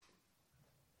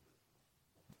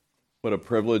What a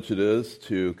privilege it is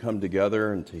to come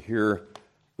together and to hear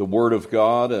the Word of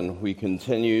God, and we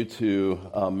continue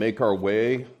to make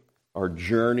our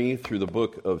journey through the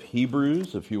book of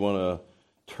Hebrews. If you want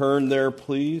to turn there,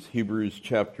 please, Hebrews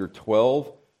chapter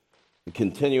 12.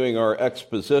 Continuing our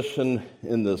exposition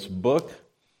in this book,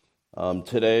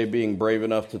 today being brave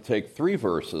enough to take 3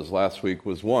 verses. Last week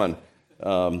was 1,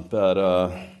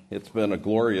 but it's been a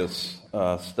glorious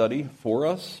study for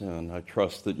us, and I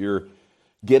trust that you're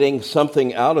getting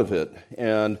something out of it.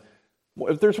 And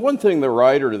if there's one thing the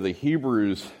writer to the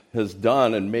Hebrews has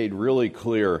done and made really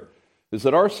clear, is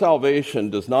that our salvation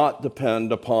does not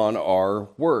depend upon our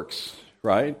works,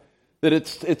 right? That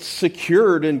it's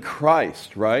secured in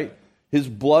Christ, right? His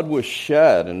blood was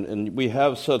shed, and we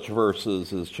have such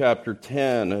verses as chapter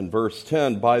 10 and verse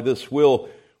 10, by this will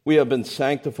we have been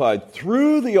sanctified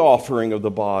through the offering of the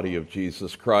body of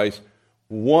Jesus Christ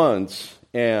once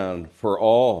and for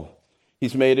all.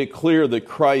 He's made it clear that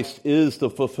Christ is the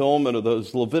fulfillment of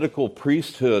those Levitical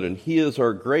priesthood, and he is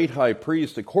our great high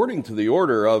priest according to the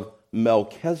order of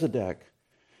Melchizedek.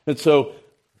 And so,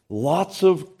 lots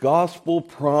of gospel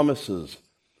promises,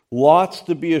 lots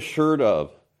to be assured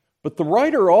of. But the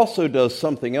writer also does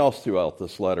something else throughout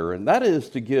this letter, and that is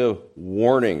to give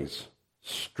warnings,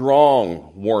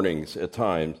 strong warnings at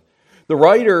times. The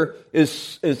writer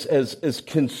is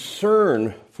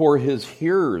concerned for his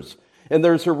hearers. And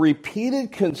there's a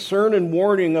repeated concern and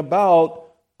warning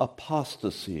about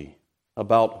apostasy,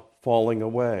 about falling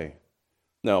away.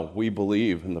 Now, we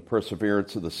believe in the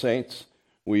perseverance of the saints.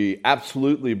 We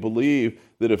absolutely believe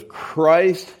that if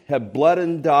Christ had bled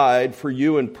and died for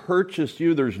you and purchased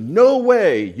you, there's no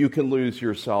way you can lose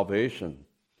your salvation.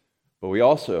 But we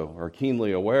also are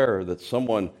keenly aware that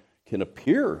someone can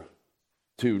appear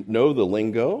to know the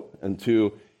lingo and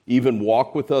to even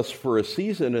walk with us for a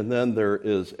season, and then there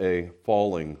is a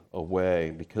falling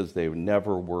away because they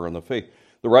never were in the faith.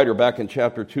 The writer back in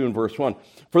chapter 2 and verse 1,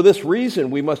 for this reason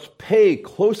we must pay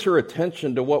closer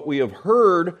attention to what we have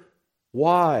heard.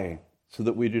 Why? So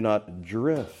that we do not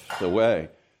drift away.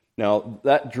 Now,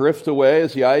 that drift away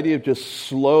is the idea of just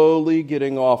slowly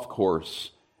getting off course.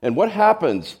 And what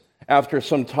happens after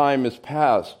some time has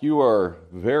passed? You are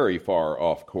very far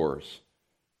off course.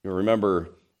 You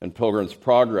remember in Pilgrim's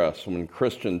Progress, when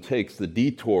Christian takes the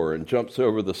detour and jumps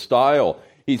over the stile,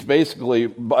 he's basically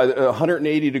by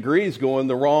 180 degrees going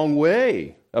the wrong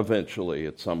way eventually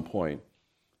at some point.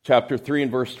 Chapter 3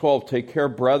 and verse 12, take care,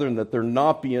 brethren, that there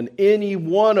not be in any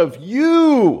one of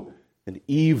you an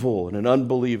evil and an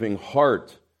unbelieving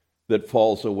heart that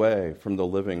falls away from the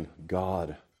living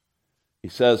God. He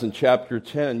says in chapter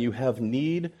 10, you have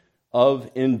need of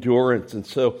endurance. And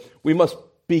so we must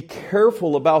be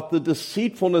careful about the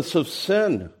deceitfulness of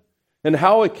sin and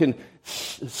how it can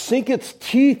sink its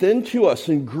teeth into us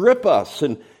and grip us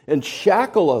and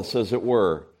shackle us, as it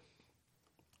were.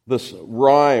 This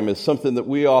rhyme is something that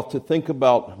we ought to think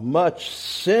about much.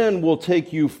 Sin will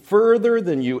take you further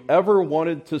than you ever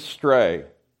wanted to stray.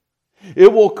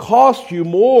 It will cost you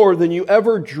more than you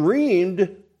ever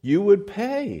dreamed you would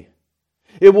pay.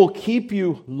 It will keep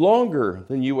you longer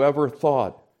than you ever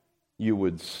thought you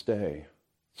would stay.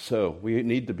 So we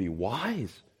need to be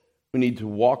wise. We need to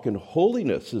walk in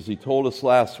holiness, as he told us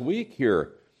last week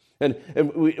here. And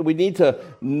we need to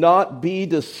not be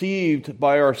deceived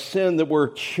by our sin, that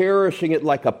we're cherishing it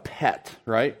like a pet,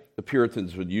 right? The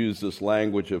Puritans would use this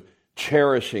language of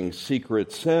cherishing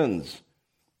secret sins.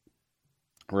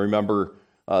 Remember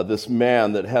this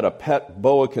man that had a pet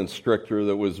boa constrictor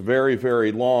that was very,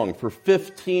 very long for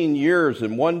 15 years.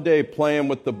 And one day, playing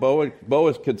with the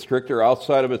boa constrictor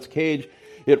outside of its cage,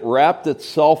 it wrapped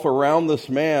itself around this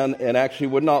man and actually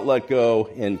would not let go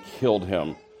and killed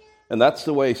him. And that's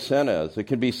the way sin is. It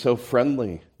can be so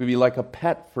friendly. It can be like a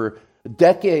pet for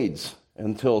decades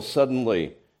until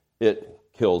suddenly it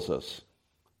kills us.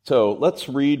 So let's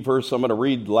read I'm going to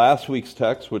read last week's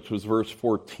text, which was verse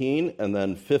 14, and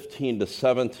then 15 to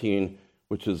 17,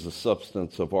 which is the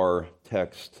substance of our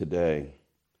text today.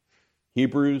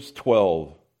 Hebrews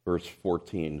 12, verse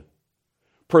 14.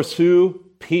 Pursue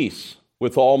peace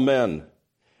with all men,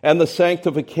 and the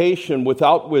sanctification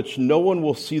without which no one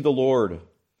will see the Lord.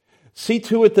 See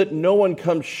to it that no one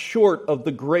comes short of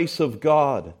the grace of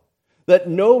God, that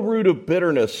no root of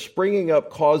bitterness springing up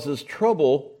causes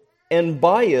trouble, and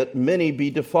by it many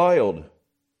be defiled.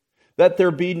 That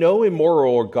there be no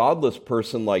immoral or godless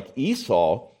person like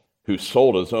Esau, who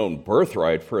sold his own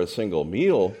birthright for a single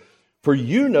meal. For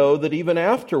you know that even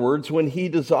afterwards, when he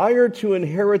desired to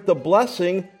inherit the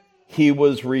blessing, he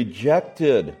was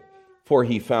rejected, for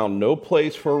he found no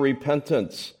place for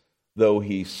repentance, though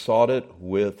he sought it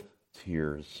with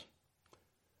tears.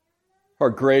 Our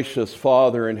gracious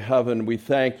Father in heaven, we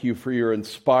thank you for your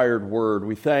inspired word.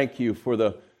 We thank you for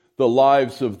the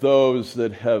lives of those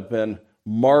that have been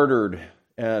martyred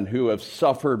and who have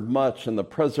suffered much in the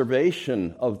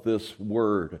preservation of this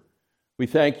word. We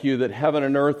thank you that heaven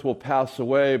and earth will pass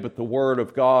away, but the word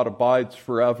of God abides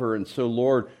forever. And so,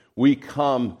 Lord, we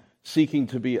come seeking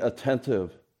to be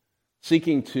attentive,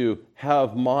 seeking to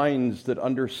have minds that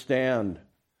understand,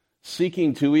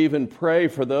 seeking to even pray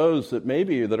for those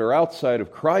that are outside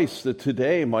of Christ, that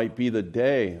today might be the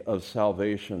day of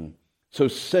salvation. So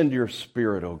send your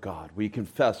Spirit, O God. We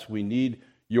confess we need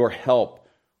your help,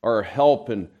 our help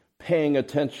in paying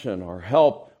attention,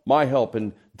 my help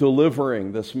in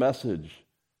delivering this message.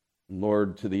 And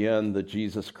Lord, to the end that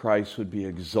Jesus Christ would be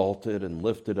exalted and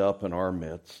lifted up in our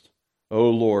midst.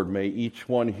 O Lord, may each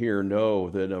one here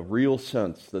know that in a real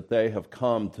sense that they have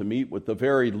come to meet with the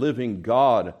very living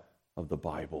God of the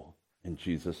Bible. In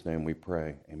Jesus' name we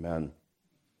pray. Amen.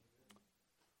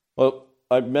 Well,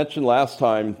 I mentioned last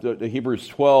time that Hebrews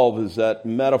 12 is that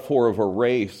metaphor of a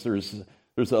race. There's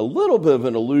a little bit of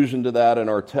an allusion to that in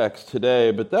our text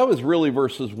today, but that was really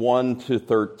verses 1 to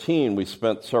 13. We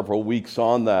spent several weeks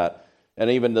on that, and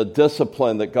even the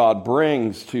discipline that God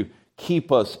brings to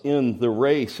keep us in the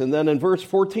race. And then in verse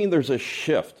 14, there's a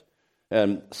shift.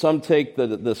 And some take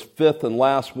this fifth and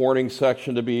last warning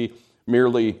section to be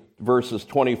merely verses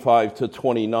 25 to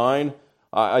 29.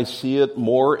 I see it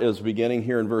more as beginning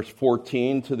here in verse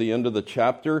 14 to the end of the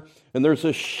chapter. And there's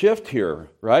a shift here,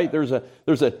 right? There's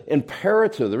an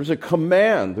imperative, there's a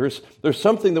command, there's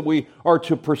something that we are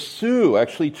to pursue,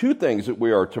 actually two things that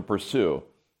we are to pursue.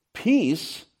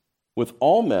 Peace with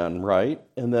all men, right?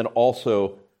 And then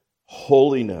also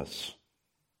holiness.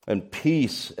 And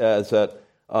peace as that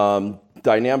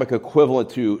dynamic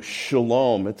equivalent to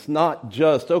shalom. It's not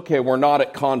just, okay, we're not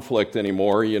at conflict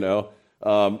anymore,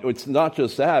 It's not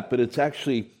just that, but it's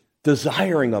actually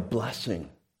desiring a blessing,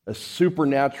 a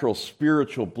supernatural,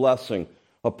 spiritual blessing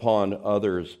upon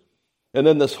others. And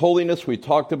then this holiness, we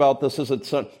talked about this,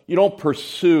 you don't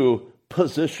pursue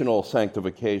positional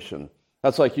sanctification.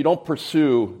 That's like you don't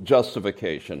pursue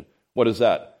justification. What is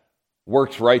that?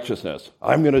 Works righteousness.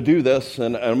 I'm going to do this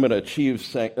and I'm going to achieve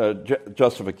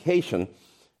justification.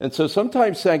 And so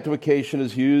sometimes sanctification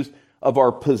is used of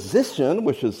our position,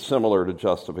 which is similar to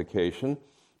justification,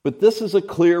 but this is a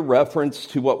clear reference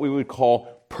to what we would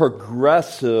call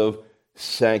progressive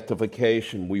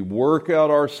sanctification. We work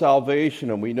out our salvation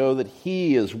and we know that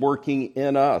He is working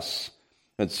in us.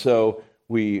 And so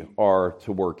we are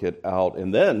to work it out.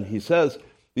 And then he says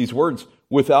these words,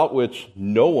 without which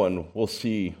no one will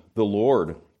see the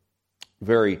Lord.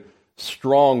 Very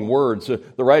strong words. The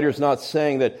writer's not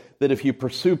saying that if you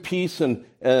pursue peace and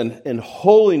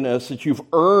holiness, that you've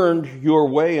earned your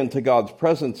way into God's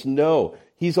presence. No,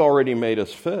 He's already made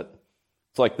us fit.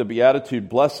 It's like the Beatitude,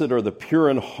 blessed are the pure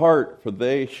in heart, for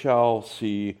they shall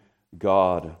see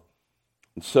God.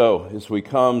 And so, as we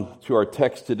come to our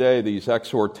text today, these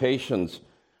exhortations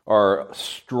are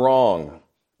strong.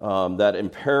 That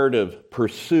imperative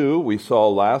pursue, we saw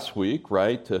last week,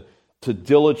 right? To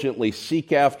diligently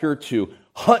seek after, to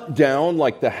hunt down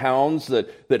like the hounds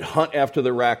that hunt after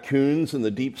the raccoons in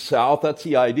the deep south. That's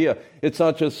the idea. It's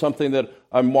not just something that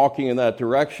I'm walking in that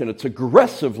direction. It's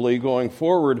aggressively going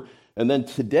forward. And then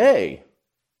today,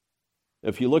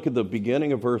 if you look at the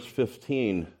beginning of verse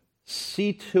 15,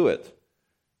 see to it.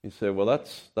 You say, well,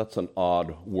 that's an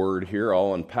odd word here.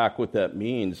 I'll unpack what that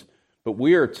means. But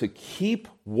we are to keep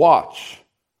watch.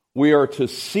 We are to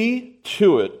see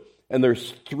to it. And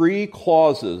there's three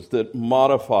clauses that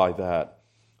modify that,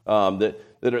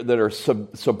 that are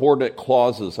subordinate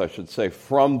clauses, I should say,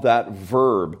 from that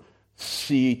verb,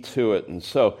 see to it. And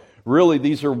so, really,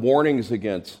 these are warnings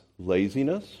against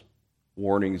laziness,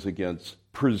 warnings against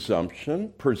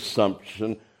presumption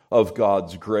of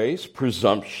God's grace,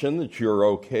 presumption that you're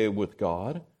okay with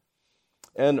God.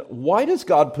 And why does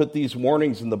God put these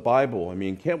warnings in the Bible? I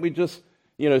mean, can't we just,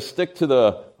 stick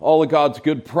to all of God's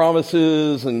good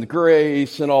promises and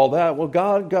grace and all that? Well,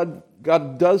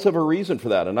 God does have a reason for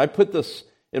that. And I put this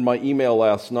in my email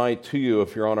last night to you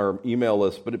if you're on our email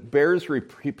list, but it bears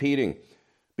repeating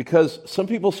because some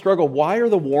people struggle. Why are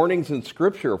the warnings in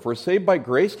Scripture? If we're saved by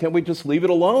grace, can't we just leave it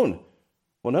alone?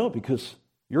 Well, no, because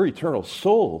your eternal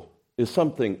soul is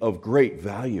something of great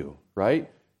value,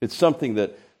 right? It's something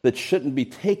that shouldn't be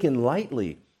taken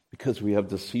lightly because we have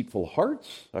deceitful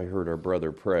hearts. I heard our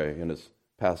brother pray in his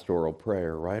pastoral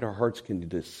prayer, right? Our hearts can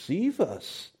deceive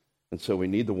us. And so we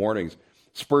need the warnings.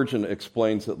 Spurgeon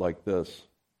explains it like this.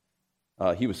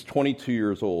 He was 22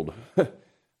 years old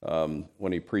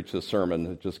when he preached this sermon.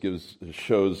 It just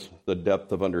shows the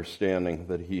depth of understanding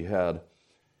that he had.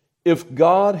 If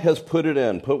God has put it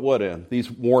in, put what in? These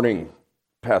warning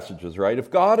passages, right? If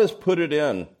God has put it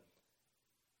in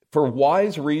for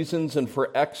wise reasons and for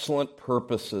excellent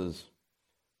purposes,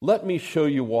 let me show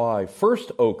you why.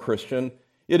 First, O Christian,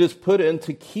 it is put in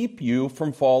to keep you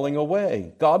from falling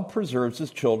away. God preserves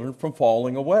his children from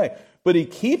falling away, but he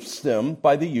keeps them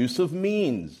by the use of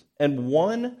means. And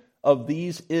one of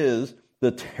these is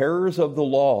the terrors of the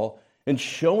law and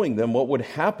showing them what would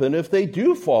happen if they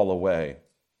do fall away.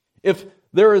 If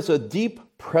there is a deep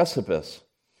precipice,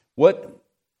 what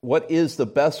is the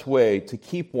best way to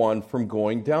keep one from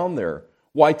going down there?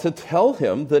 Why, to tell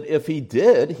him that if he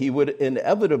did, he would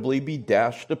inevitably be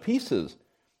dashed to pieces.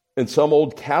 In some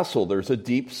old castle, there's a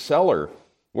deep cellar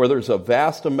where there's a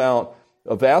vast amount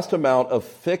of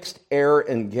fixed air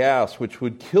and gas which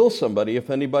would kill somebody if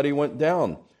anybody went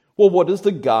down. Well, what does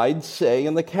the guide say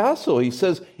in the castle? He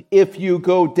says, if you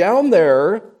go down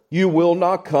there, you will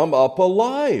not come up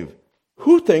alive.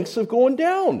 Who thinks of going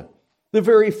down? The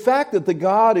very fact that the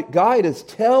guide is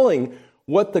telling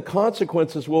what the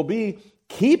consequences will be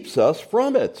keeps us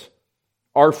from it.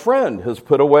 Our friend has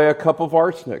put away a cup of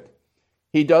arsenic.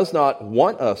 He does not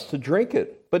want us to drink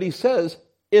it, but he says,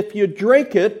 if you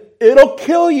drink it, it'll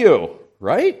kill you,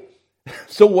 right?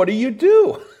 So what do?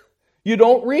 You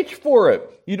don't reach for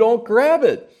it. You don't grab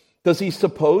it. Does he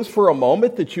suppose for a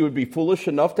moment that you would be foolish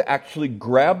enough to actually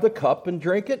grab the cup and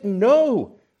drink it?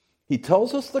 No. He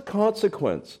tells us the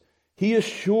consequence. He is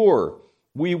sure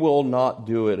we will not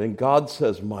do it. And God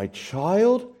says, my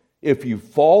child, if you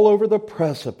fall over the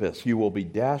precipice, you will be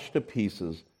dashed to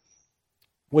pieces.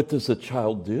 What does the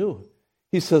child do?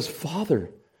 He says, Father,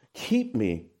 keep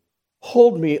me,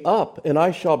 hold me up, and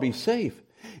I shall be safe.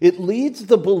 It leads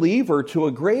the believer to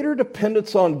a greater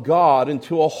dependence on God and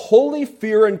to a holy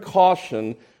fear and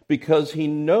caution because he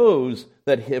knows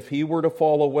that if he were to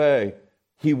fall away,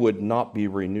 he would not be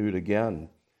renewed again.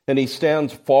 And he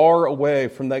stands far away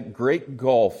from that great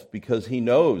gulf because he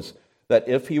knows that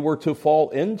if he were to fall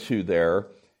into there,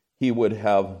 he would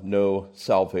have no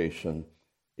salvation.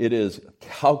 It is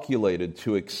calculated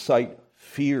to excite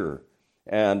fear,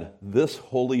 and this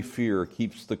holy fear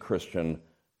keeps the Christian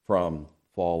from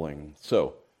falling.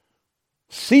 So,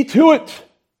 see to it.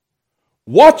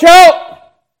 Watch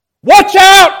out! Watch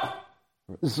out!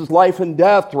 This is life and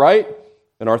death, right?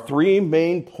 And our three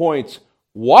main points.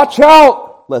 Watch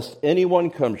out, lest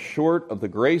anyone come short of the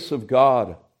grace of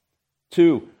God.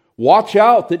 2, watch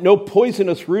out that no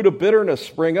poisonous root of bitterness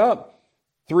spring up.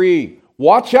 3,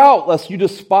 watch out lest you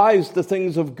despise the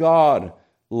things of God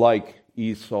like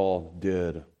Esau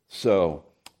did. So,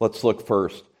 let's look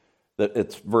first. That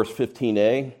it's verse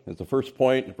 15a is the first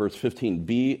point, verse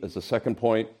 15b is the second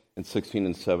point, and 16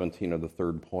 and 17 are the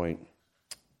third point.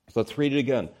 So let's read it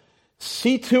again.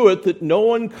 See to it that no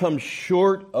one comes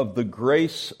short of the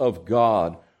grace of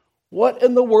God. What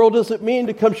in the world does it mean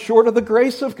to come short of the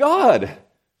grace of God?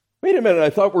 Wait a minute,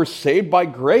 I thought we're saved by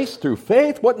grace through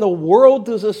faith. What in the world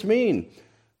does this mean?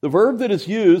 The verb that is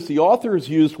used, the author has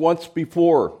used once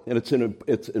before, and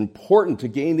it's important to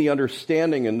gain the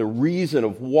understanding and the reason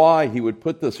of why he would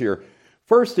put this here.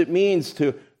 First, it means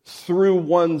to, through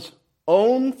one's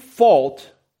own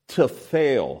fault, to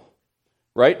fail,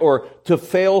 right? Or to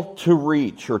fail to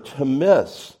reach or to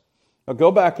miss. Now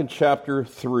go back in chapter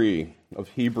 3 of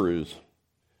Hebrews.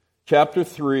 Chapter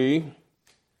 3,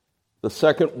 the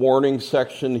second warning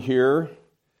section here,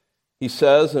 he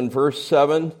says in verse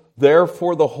 7,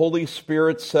 therefore the Holy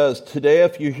Spirit says, today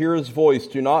if you hear his voice,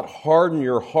 do not harden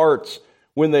your hearts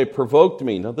when they provoked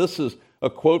me. Now this is a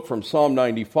quote from Psalm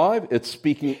 95. It's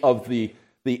speaking of the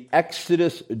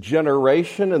Exodus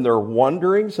generation and their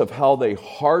wanderings of how they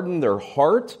hardened their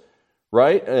heart,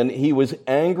 right? And he was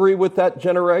angry with that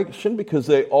generation because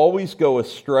they always go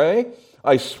astray.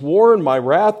 I swore in my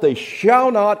wrath, they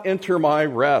shall not enter my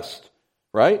rest,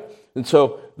 right? And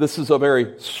so this is a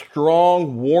very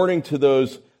strong warning to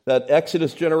that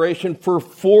Exodus generation. For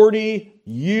 40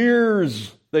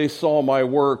 years they saw my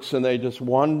works and they just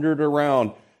wandered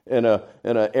around in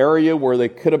an area where they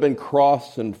could have been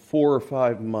crossed in 4 or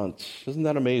 5 months. Isn't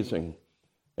that amazing?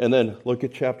 And then look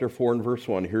at chapter 4 and verse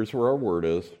 1. Here's where our word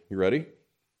is. You ready?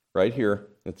 Right here.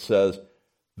 It says,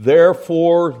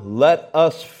 therefore let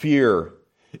us fear.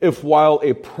 If while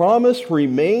a promise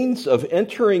remains of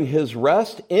entering his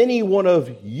rest, any one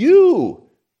of you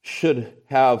should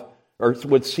have, or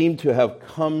would seem to have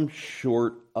come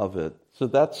short of it. So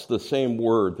that's the same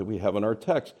word that we have in our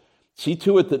text. See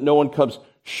to it that no one comes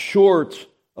short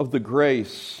of the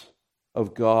grace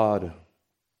of God.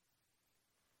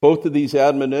 Both of these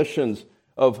admonitions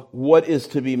of what is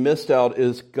to be missed out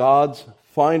is God's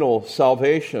final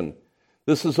salvation.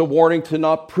 This is a warning to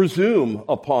not presume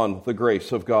upon the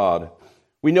grace of God.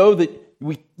 We know that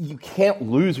you can't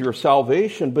lose your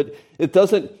salvation, but it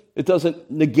doesn't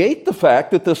negate the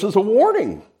fact that this is a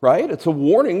warning, right? It's a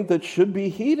warning that should be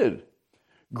heeded.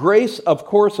 Grace, of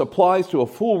course, applies to a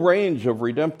full range of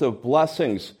redemptive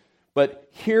blessings, but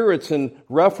here it's in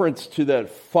reference to that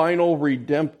final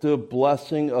redemptive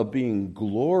blessing of being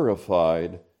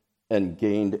glorified and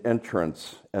gained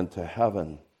entrance into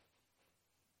heaven.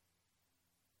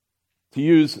 To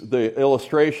use the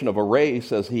illustration of a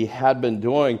race, as he had been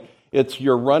doing, it's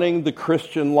you're running the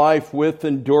Christian life with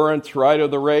endurance, right,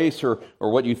 of the race, or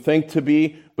what you think to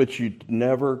be, but you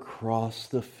never cross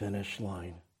the finish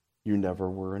line. You never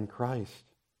were in Christ.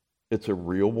 It's a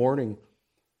real warning.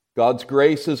 God's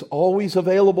grace is always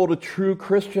available to true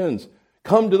Christians.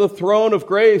 Come to the throne of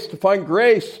grace to find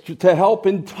grace to help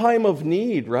in time of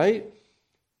need, right?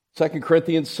 2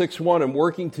 Corinthians 6:1, and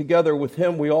working together with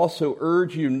him, we also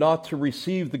urge you not to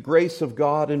receive the grace of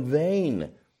God in vain.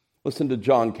 Listen to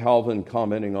John Calvin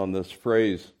commenting on this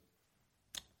phrase.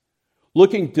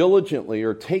 Looking diligently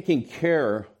or taking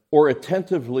care or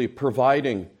attentively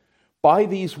providing. By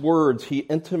these words, he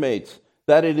intimates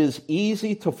that it is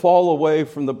easy to fall away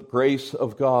from the grace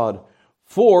of God.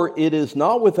 For it is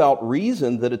not without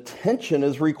reason that attention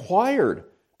is required.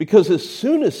 Because as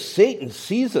soon as Satan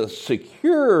sees us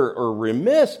secure or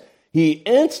remiss, he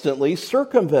instantly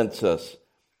circumvents us.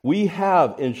 We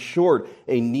have, in short,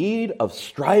 a need of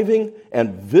striving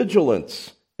and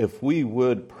vigilance if we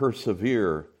would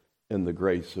persevere in the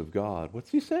grace of God. What's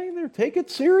he saying there? Take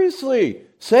it seriously.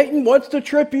 Satan wants to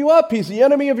trip you up. He's the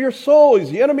enemy of your soul.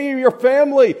 He's the enemy of your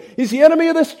family. He's the enemy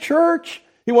of this church.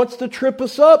 He wants to trip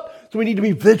us up. So we need to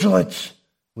be vigilant.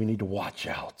 We need to watch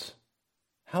out.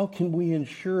 How can we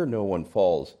ensure no one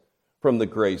falls from the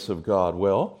grace of God?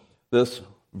 Well, this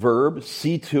verb,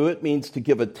 see to it, means to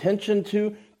give attention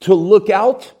to look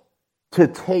out, to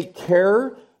take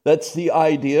care. That's the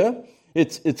idea.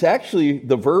 It's actually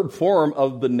the verb form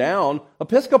of the noun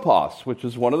episkopos, which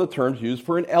is one of the terms used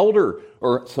for an elder,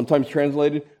 or sometimes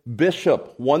translated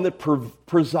bishop, one that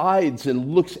presides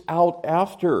and looks out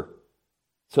after.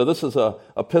 So this is a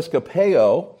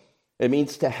episkopeo. It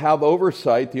means to have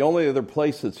oversight. The only other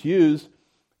place it's used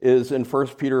is in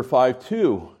 1 Peter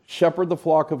 5:2. Shepherd the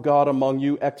flock of God among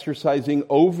you, exercising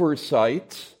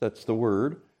oversight, that's the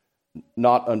word,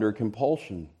 not under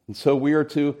compulsion. And so we are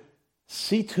to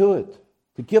see to it,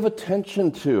 to give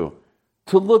attention to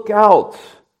look out.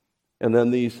 And then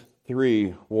these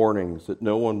three warnings that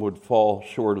no one would fall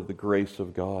short of the grace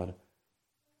of God.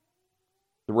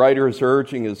 The writer is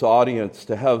urging his audience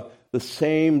to have the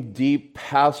same deep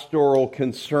pastoral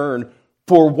concern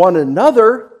for one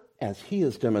another as he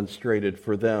has demonstrated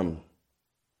for them.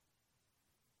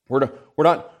 We're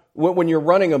not when you're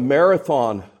running a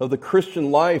marathon of the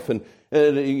Christian life, and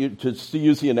to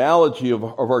use the analogy of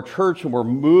our church, and we're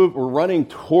running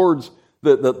towards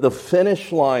the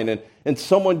finish line, and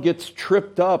someone gets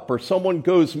tripped up or someone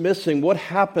goes missing, what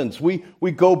happens?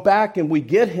 We go back and we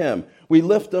get him. We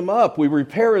lift him up. We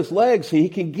repair his legs so he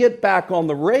can get back on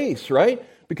the race, right?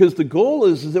 Because the goal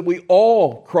is that we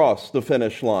all cross the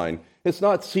finish line. It's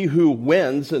not see who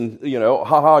wins and,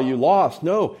 haha, you lost.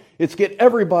 No, it's get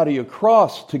everybody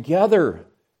across together.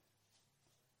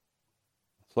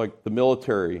 It's like the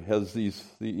military has these,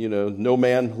 no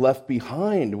man left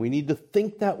behind. We need to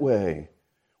think that way.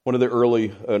 One of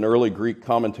an early Greek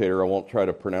commentator, I won't try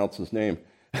to pronounce his name,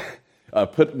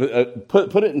 put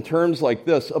it in terms like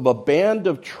this: of a band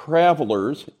of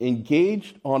travelers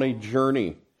engaged on a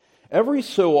journey. Every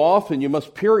so often, you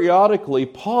must periodically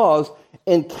pause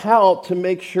and count to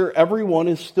make sure everyone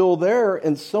is still there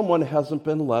and someone hasn't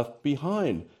been left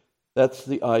behind. That's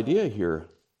the idea here.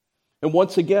 And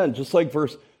once again, just like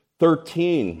verse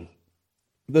 13,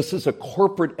 this is a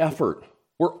corporate effort.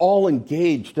 We're all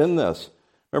engaged in this.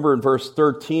 Remember in verse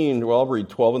 13, I'll read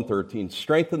 12 and 13.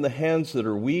 Strengthen the hands that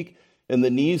are weak and the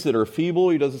knees that are feeble.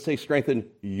 He doesn't say strengthen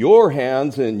your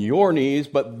hands and your knees,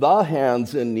 but the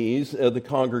hands and knees of the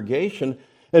congregation,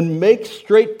 and make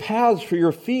straight paths for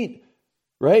your feet.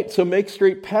 Right? So make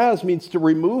straight paths means to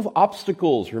remove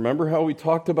obstacles. Remember how we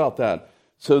talked about that?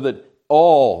 So that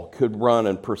all could run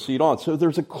and proceed on. So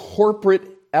there's a corporate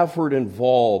effort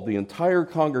involved, the entire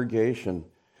congregation.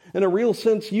 In a real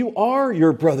sense, you are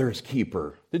your brother's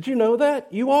keeper. Did you know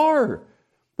that? You are.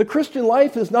 The Christian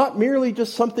life is not merely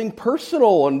just something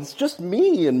personal, and it's just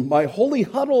me and my holy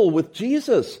huddle with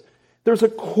Jesus. There's a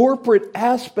corporate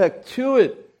aspect to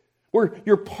it, where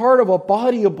you're part of a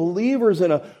body of believers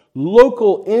in a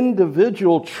local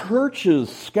individual churches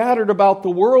scattered about the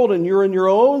world, and you're in your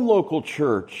own local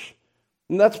church.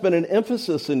 And that's been an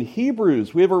emphasis in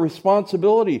Hebrews. We have a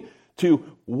responsibility to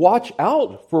watch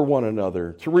out for one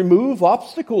another, to remove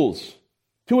obstacles,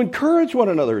 to encourage one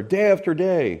another day after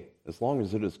day, as long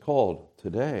as it is called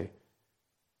today.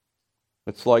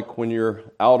 It's like when you're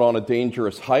out on a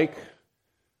dangerous hike.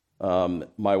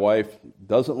 My wife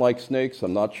doesn't like snakes.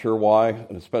 I'm not sure why,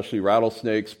 and especially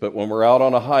rattlesnakes. But when we're out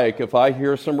on a hike, if I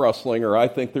hear some rustling or I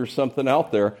think there's something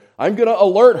out there, I'm going to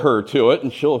alert her to it,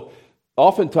 and she'll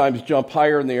oftentimes jump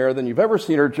higher in the air than you've ever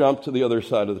seen her jump to the other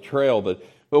side of the trail. But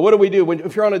what do we do?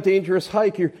 If you're on a dangerous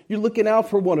hike, you're looking out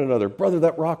for one another. Brother,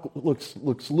 that rock looks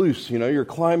loose. You're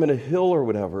climbing a hill or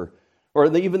whatever.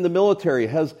 Or even the military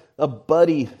has a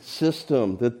buddy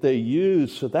system that they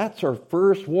use. So that's our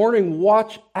first warning.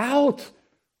 Watch out,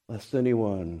 lest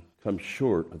anyone come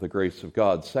short of the grace of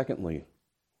God. Secondly,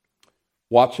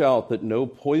 watch out that no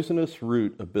poisonous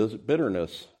root of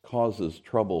bitterness causes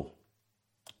trouble.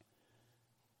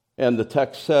 And the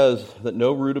text says that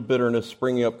no root of bitterness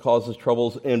springing up causes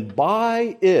troubles, and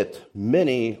by it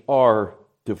many are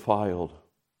defiled.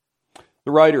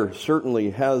 The writer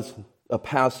certainly has a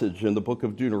passage in the book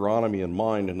of Deuteronomy in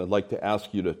mind, and I'd like to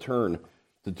ask you to turn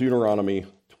to Deuteronomy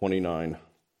 29.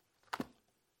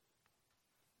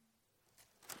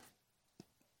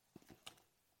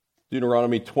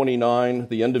 Deuteronomy 29,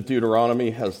 the end of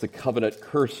Deuteronomy has the covenant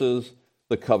curses,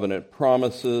 the covenant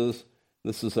promises.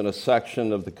 This is in a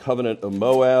section of the covenant of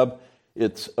Moab.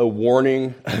 It's a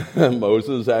warning.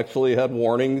 Moses actually had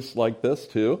warnings like this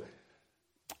too.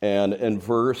 And in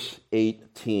verse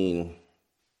 18,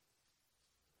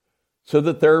 so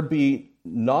that there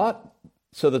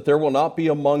will not be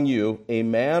among you a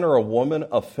man or a woman,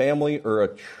 a family or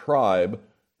a tribe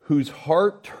whose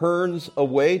heart turns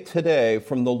away today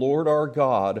from the Lord our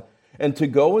God, and to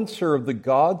go and serve the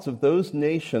gods of those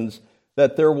nations,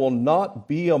 that there will not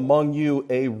be among you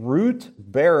a root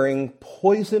bearing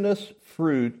poisonous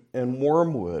fruit and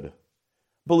wormwood. I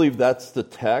believe that's the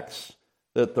text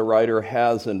that the writer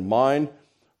has in mind.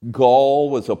 Gall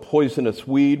was a poisonous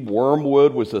weed.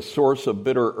 Wormwood was a source of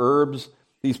bitter herbs.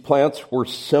 These plants were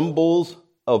symbols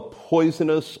of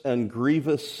poisonous and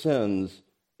grievous sins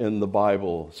in the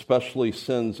Bible, especially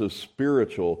sins of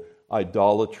spiritual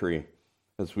idolatry,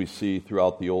 as we see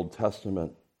throughout the Old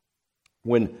Testament.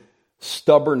 When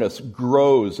stubbornness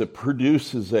grows, it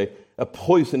produces a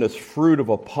poisonous fruit of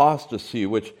apostasy,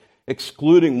 which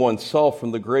excluding oneself from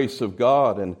the grace of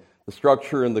God. And the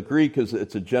structure in the Greek is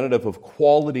it's a genitive of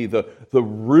quality, the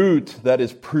root that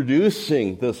is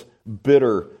producing this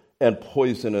bitter and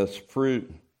poisonous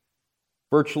fruit.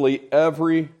 Virtually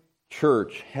every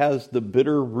church has the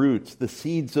bitter roots, the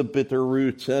seeds of bitter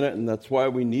roots in it, and that's why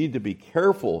we need to be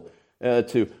careful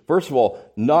to, first of all,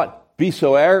 not be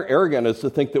so arrogant as to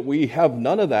think that we have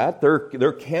none of that.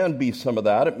 There can be some of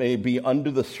that. It may be under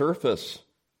the surface.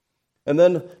 And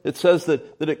then it says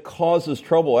that it causes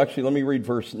trouble. Actually, let me read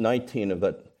verse 19 of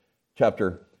that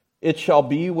chapter. It shall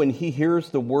be when he hears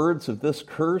the words of this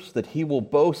curse that he will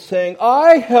boast, saying,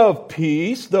 I have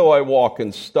peace, though I walk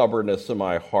in stubbornness in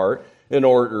my heart, in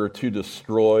order to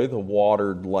destroy the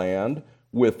watered land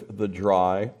with the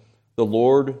dry. The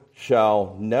Lord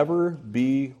shall never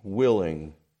be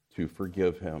willing to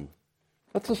forgive him.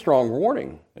 That's a strong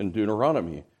warning in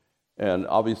Deuteronomy. And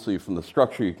obviously from the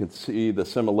structure you can see the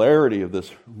similarity of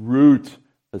this root,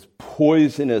 this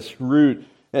poisonous root.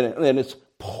 And it's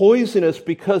poisonous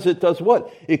because it does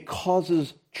what? It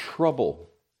causes trouble,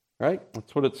 right?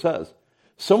 That's what it says.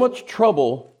 So much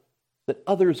trouble that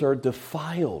others are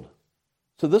defiled.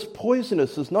 So this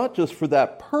poisonous is not just for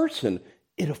that person,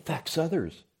 it affects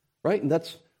others, right? And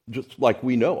that's just like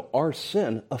we know, our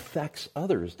sin affects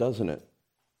others, doesn't it?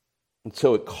 And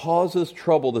so it causes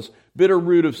trouble, this bitter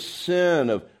root of sin,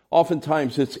 of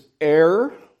oftentimes it's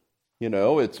error,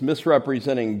 it's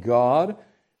misrepresenting God,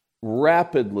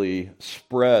 rapidly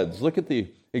spreads. Look at the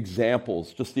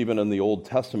examples, just even in the Old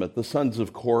Testament, the sons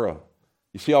of Korah.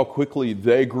 You see how quickly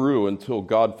they grew until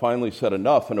God finally said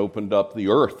enough and opened up the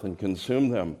earth and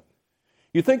consumed them.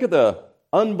 You think of the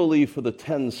unbelief of the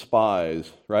 10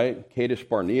 spies, right? Kadesh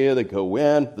Barnea, they go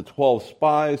in, the 12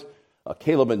 spies,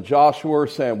 Caleb and Joshua are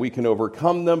saying we can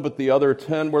overcome them, but the other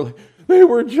 10 were like, they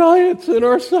were giants in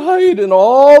our sight, and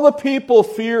all the people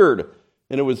feared.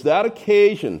 And it was that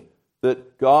occasion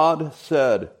that God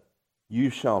said, you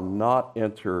shall not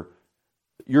enter.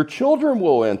 Your children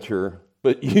will enter,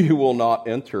 but you will not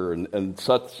enter. And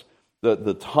such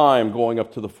the time going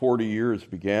up to the 40 years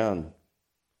began.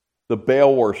 The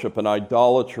Baal worship and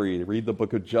idolatry, read the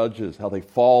book of Judges, how they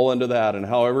fall into that and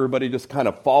how everybody just kind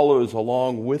of follows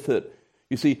along with it.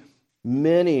 You see,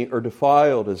 many are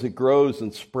defiled as it grows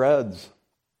and spreads.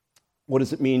 What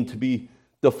does it mean to be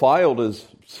defiled is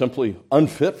simply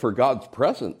unfit for God's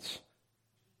presence.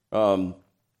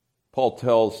 Paul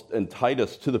tells in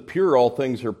Titus, to the pure all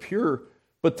things are pure,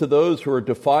 but to those who are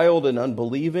defiled and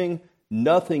unbelieving,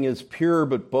 nothing is pure,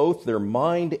 but both their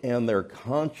mind and their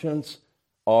conscience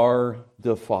are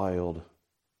defiled.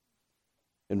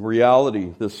 In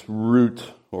reality, this root,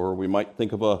 or we might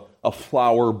think of a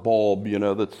flower bulb,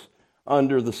 that's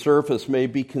under the surface, may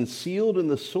be concealed in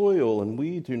the soil, and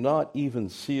we do not even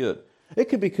see it. It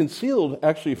could be concealed,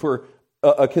 actually, for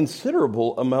a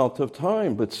considerable amount of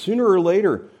time, but sooner or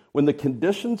later, when the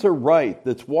conditions are right,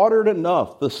 that's watered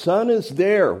enough, the sun is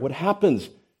there, what happens?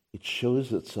 It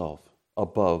shows itself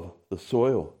above the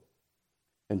soil.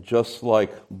 And just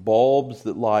like bulbs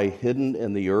that lie hidden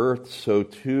in the earth, so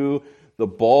too the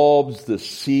bulbs, the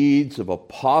seeds of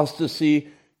apostasy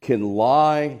can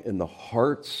lie in the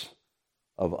hearts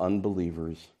of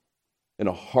unbelievers, in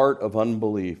a heart of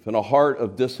unbelief, in a heart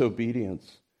of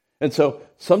disobedience. And so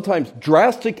sometimes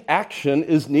drastic action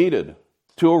is needed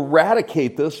to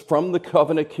eradicate this from the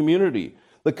covenant community.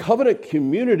 The covenant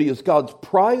community is God's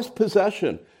prized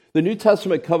possession. The New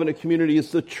Testament covenant community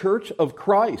is the church of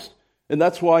Christ. And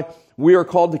that's why we are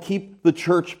called to keep the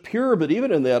church pure. But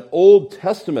even in that Old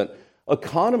Testament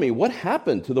economy, what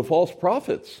happened to the false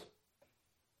prophets?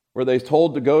 Were they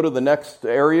told to go to the next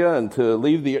area and to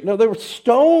leave the... No, they were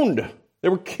stoned. They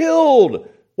were killed.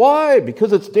 Why?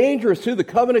 Because it's dangerous to the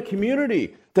covenant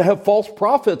community to have false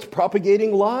prophets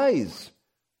propagating lies.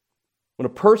 When a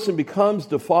person becomes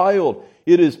defiled,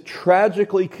 it is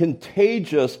tragically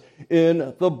contagious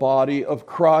in the body of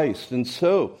Christ. And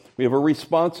so we have a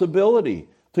responsibility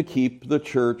to keep the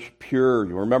church pure.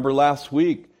 You remember last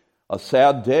week, a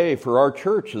sad day for our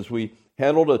church as we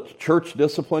handled a church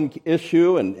discipline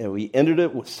issue and we ended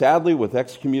it sadly with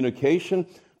excommunication.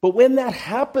 But when that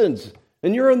happens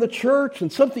and you're in the church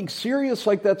and something serious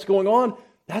like that's going on,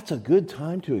 that's a good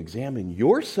time to examine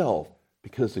yourself.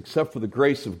 Because except for the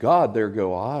grace of God, there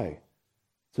go I.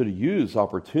 So to use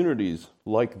opportunities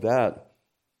like that.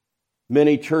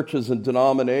 Many churches and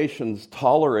denominations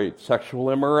tolerate sexual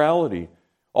immorality,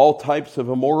 all types of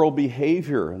immoral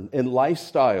behavior and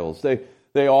lifestyles.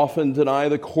 They often deny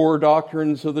the core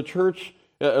doctrines of the church,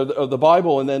 of the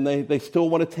Bible, and then they still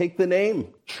want to take the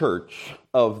name church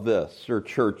of this or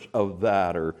church of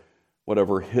that or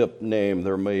whatever hip name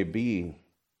there may be.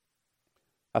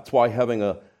 That's why having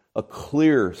a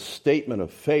clear statement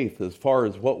of faith as far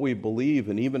as what we believe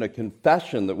and even a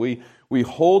confession that we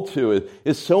hold to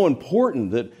is so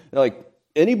important that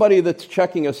anybody that's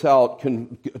checking us out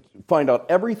can find out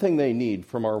everything they need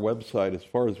from our website as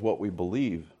far as what we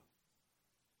believe.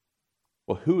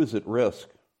 Well, who is at risk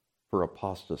for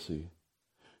apostasy?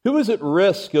 Who is at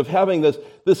risk of having this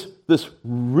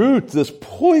root, this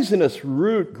poisonous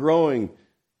root growing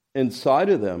inside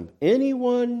of them?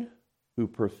 Anyone who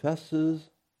professes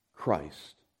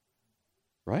Christ,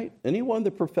 right? Anyone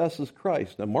that professes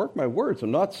Christ. Now mark my words, I'm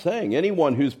not saying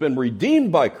anyone who's been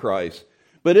redeemed by Christ,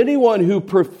 but anyone who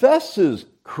professes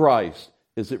Christ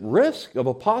is at risk of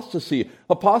apostasy.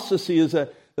 Apostasy is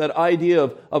that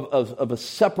idea of a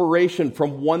separation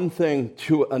from one thing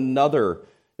to another.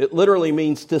 It literally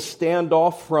means to stand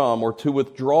off from or to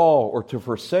withdraw or to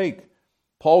forsake.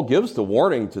 Paul gives the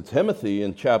warning to Timothy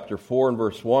in chapter 4 and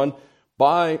verse 1.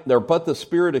 But the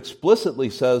Spirit explicitly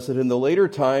says that in the later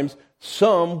times,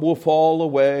 some will fall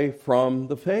away from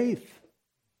the faith.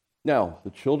 Now, the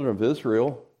children of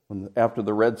Israel, after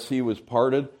the Red Sea was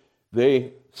parted,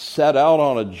 they set out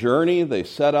on a journey. They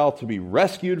set out to be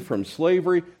rescued from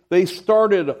slavery. They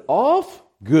started off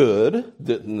good,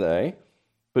 didn't they?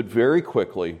 But very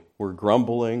quickly were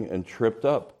grumbling and tripped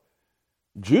up.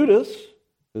 Judas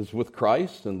is with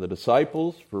Christ and the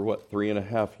disciples for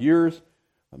 3.5 years?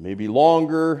 Maybe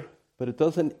longer, but it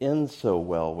doesn't end so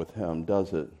well with him,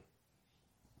 does it?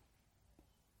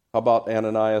 How about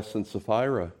Ananias and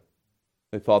Sapphira?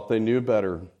 They thought they knew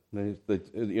better.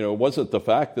 It wasn't the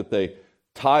fact that they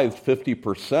tithed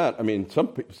 50%. I mean,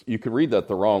 you could read that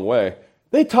the wrong way.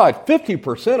 They tithed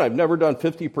 50%. I've never done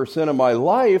 50% in my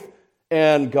life,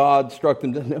 and God struck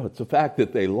them down. No, it's the fact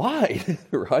that they lied,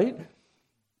 right?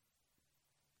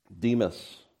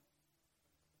 Demas.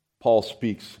 Paul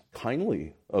speaks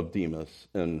kindly of Demas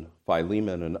in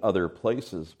Philemon and other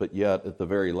places, but yet at the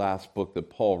very last book that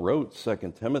Paul wrote,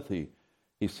 2 Timothy,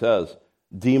 he says,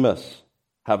 Demas,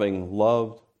 having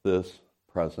loved this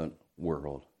present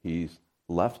world, he's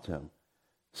left him.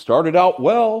 Started out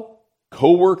well,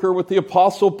 co-worker with the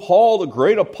Apostle Paul, the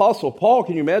great Apostle Paul.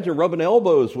 Can you imagine rubbing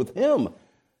elbows with him?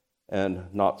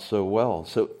 And not so well.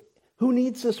 So who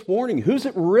needs this warning? Who's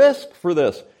at risk for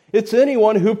this? It's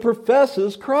anyone who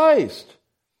professes Christ.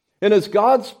 And as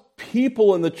God's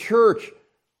people in the church,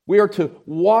 we are to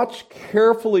watch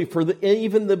carefully for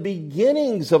even the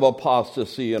beginnings of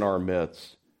apostasy in our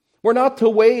midst. We're not to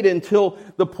wait until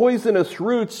the poisonous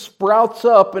root sprouts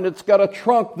up and it's got a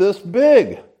trunk this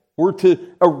big. We're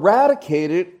to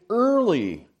eradicate it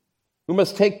early. We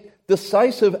must take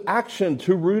decisive action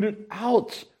to root it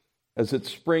out as it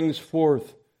springs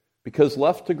forth, because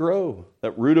left to grow,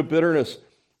 that root of bitterness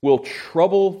will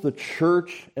trouble the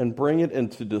church and bring it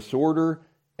into disorder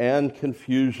and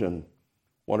confusion.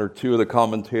 One or two of the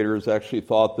commentators actually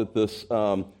thought that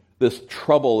this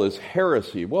trouble is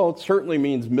heresy. Well, it certainly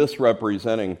means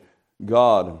misrepresenting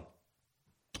God.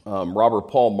 Robert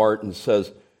Paul Martin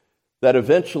says that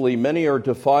eventually many are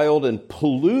defiled and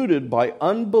polluted by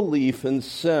unbelief and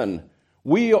sin.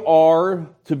 We are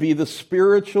to be the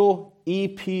spiritual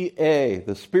EPA,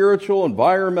 the Spiritual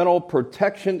Environmental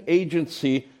Protection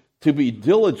Agency, to be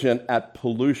diligent at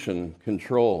pollution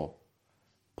control.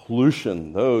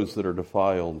 Pollution, those that are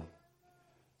defiled.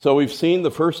 So we've seen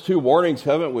the first two warnings,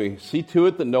 haven't we? See to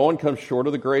it that no one comes short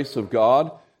of the grace of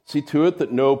God. See to it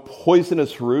that no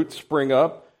poisonous roots spring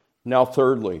up. Now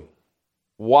thirdly,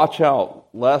 watch out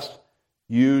lest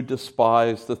you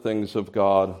despise the things of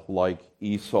God like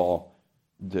Esau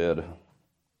did.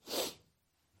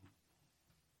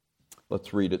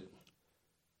 Let's read it.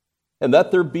 And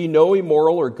that there be no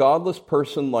immoral or godless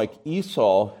person like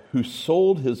Esau, who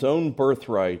sold his own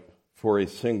birthright for a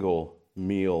single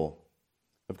meal.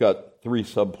 I've got 3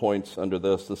 subpoints under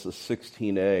this. This is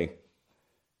 16a.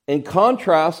 In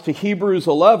contrast to Hebrews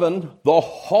 11, the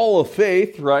hall of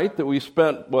faith, right, that we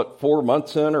spent, 4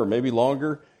 months in or maybe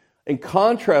longer? In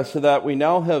contrast to that, we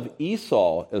now have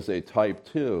Esau as a type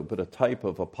too, but a type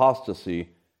of apostasy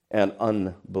and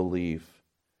unbelief.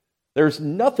 There's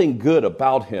nothing good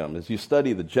about him as you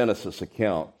study the Genesis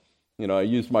account. I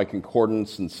used my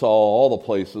concordance and saw all the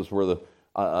places where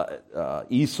the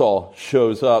Esau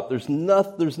shows up. There's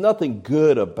nothing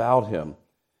good about him.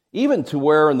 Even to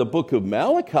where in the book of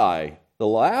Malachi, the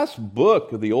last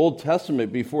book of the Old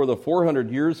Testament before the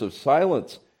 400 years of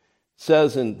silence,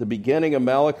 says in the beginning of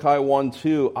Malachi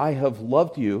 1:2, I have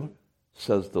loved you,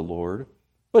 says the Lord.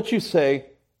 But you say,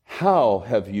 how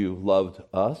have you loved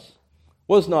us?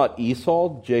 Was not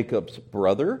Esau Jacob's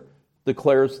brother,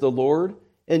 declares the Lord?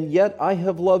 And yet I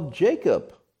have loved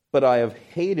Jacob, but I have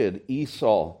hated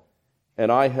Esau.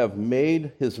 And I have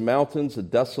made his mountains a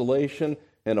desolation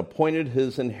and appointed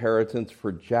his inheritance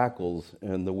for jackals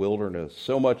in the wilderness.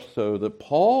 So much so that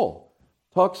Paul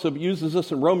uses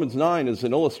this in Romans 9 as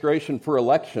an illustration for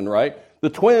election, right? The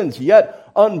twins, yet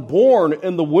unborn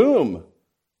in the womb.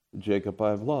 Jacob I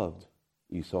have loved,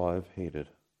 Esau I have hated.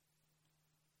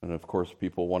 And of course,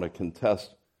 people want to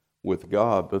contest with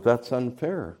God, but that's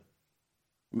unfair.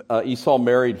 Esau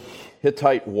married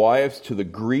Hittite wives to the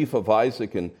grief of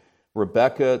Isaac and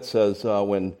Rebekah. It says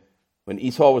when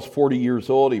Esau was 40 years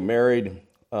old, he married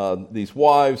these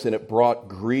wives, and it brought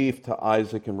grief to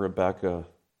Isaac and Rebekah.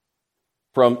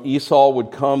 From Esau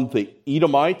would come the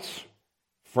Edomites,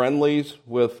 friendlies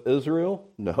with Israel?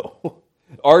 No.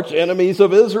 Arch enemies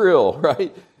of Israel,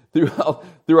 right?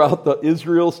 Throughout the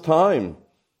Israel's time.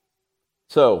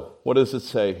 So, what does it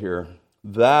say here?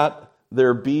 That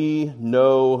there be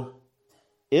no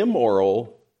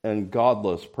immoral and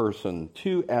godless person.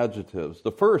 2 adjectives.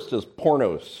 The first is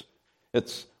pornos.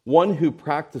 It's one who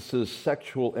practices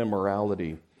sexual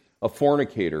immorality, a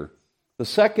fornicator. The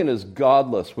second is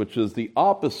godless, which is the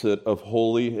opposite of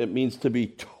holy. It means to be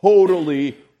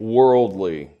totally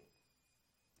worldly.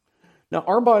 Now,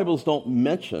 our Bibles don't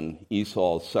mention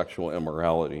Esau's sexual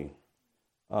immorality.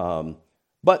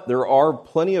 But there are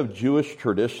plenty of Jewish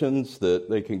traditions that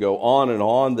they can go on and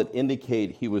on that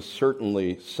indicate he was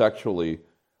certainly sexually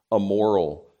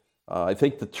immoral. I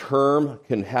think the term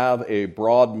can have a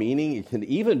broad meaning. It can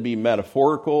even be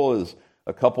metaphorical, as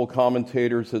a couple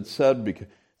commentators had said. Because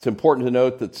it's important to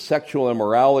note that sexual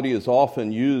immorality is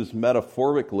often used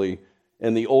metaphorically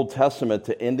in the Old Testament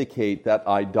to indicate that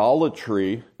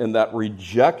idolatry and that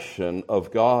rejection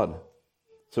of God.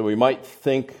 So we might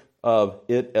think of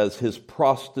it as his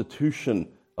prostitution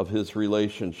of his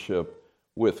relationship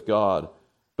with God.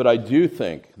 But I do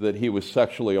think that he was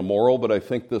sexually immoral, but I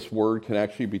think this word can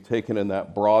actually be taken in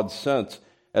that broad sense,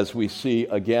 as we see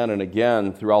again and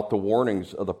again throughout the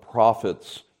warnings of the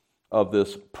prophets of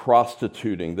this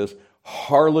prostituting, this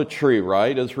harlotry,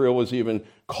 right? Israel was even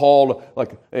called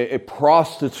like a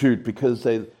prostitute because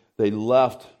they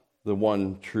left the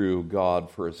one true God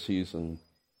for a season.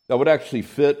 That would actually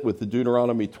fit with the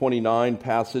Deuteronomy 29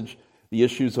 passage, the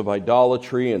issues of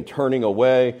idolatry and turning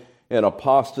away and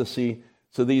apostasy.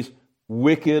 So these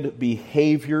wicked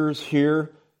behaviors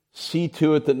here, See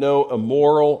to it that no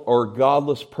immoral or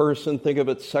godless person, think of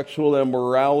it sexual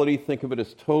immorality, think of it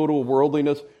as total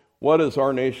worldliness. What is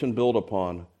our nation built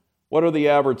upon? What are the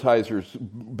advertisers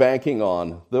banking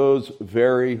on? Those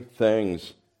very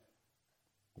things.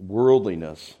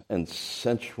 Worldliness and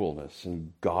sensualness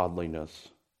and godliness.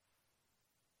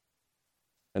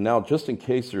 And now, just in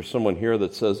case there's someone here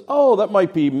that says, oh, that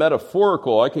might be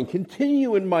metaphorical, I can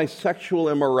continue in my sexual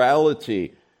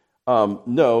immorality.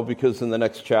 No, because in the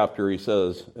next chapter he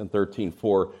says in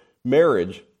 13:4,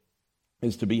 marriage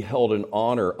is to be held in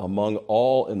honor among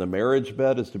all, and the marriage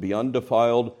bed is to be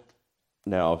undefiled.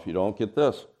 Now, if you don't get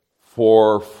this,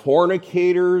 for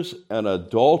fornicators and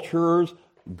adulterers,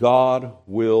 God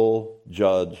will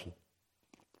judge.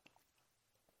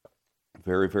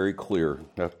 Very, very clear.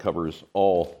 That covers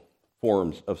all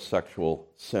forms of sexual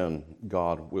sin.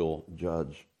 God will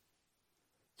judge.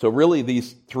 So really,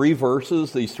 these three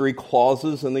verses, these three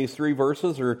clauses in these three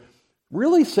verses are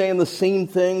really saying the same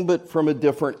thing, but from a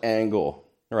different angle,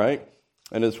 right?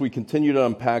 And as we continue to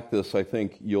unpack this, I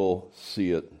think you'll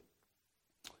see it.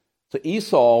 So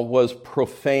Esau was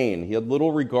profane. He had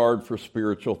little regard for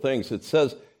spiritual things. It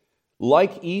says,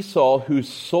 like Esau, who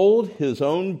sold his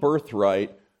own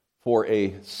birthright for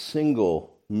a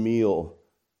single meal.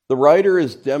 The writer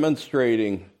is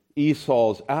demonstrating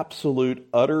Esau's absolute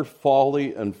utter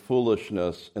folly and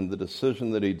foolishness in the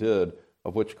decision that he did,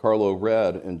 of which Carlo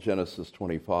read in Genesis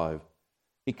 25.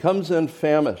 He comes in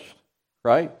famished,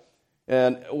 right?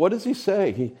 And what does he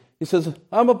say? He says,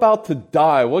 I'm about to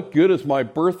die. What good is my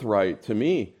birthright to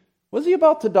me? Was he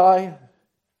about to die?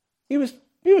 He was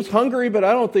hungry, but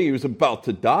I don't think he was about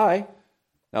to die.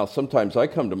 Now, sometimes I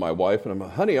come to my wife and I'm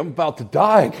like, honey, I'm about to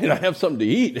die. Can I have something to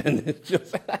eat? And it's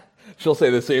just, she'll say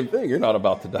the same thing. You're not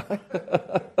about to die.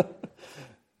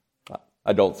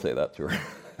 I don't say that to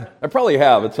her. I probably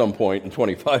have at some point in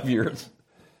 25 years.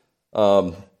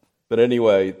 But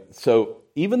anyway, so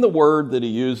even the word that he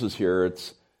uses here,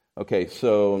 it's, okay,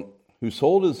 so who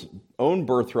sold his own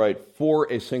birthright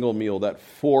for a single meal. That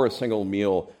for a single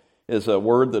meal is a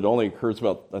word that only occurs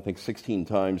about, I think, 16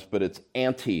 times, but it's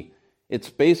anti. It's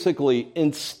basically,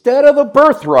 instead of the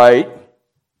birthright,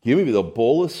 give me the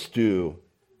bowl of stew.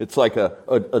 It's like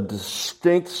a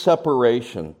distinct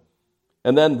separation.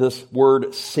 And then this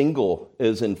word single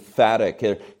is emphatic.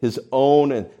 His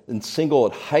own and single,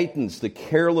 it heightens the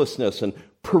carelessness and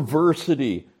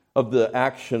perversity of the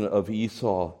action of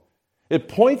Esau. It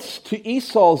points to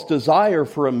Esau's desire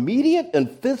for immediate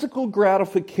and physical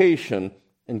gratification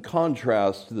in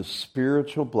contrast to the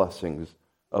spiritual blessings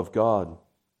of God.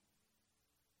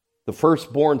 The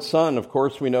firstborn son, of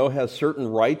course, we know, has certain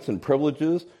rights and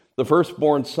privileges. The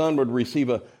firstborn son would receive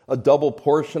a double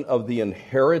portion of the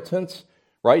inheritance,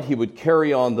 right? He would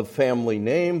carry on the family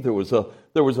name. There was a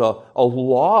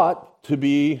lot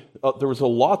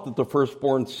that the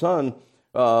firstborn son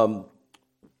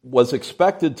was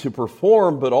expected to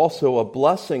perform, but also a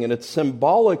blessing, and it's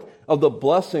symbolic of the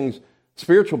blessings,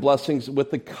 spiritual blessings, with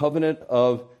the covenant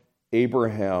of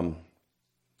Abraham.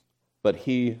 But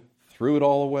he threw it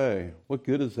all away. What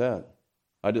good is that?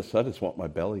 I just want my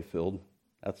belly filled.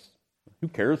 Who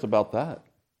cares about that?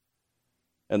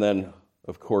 And then,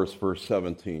 of course, verse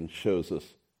 17 shows us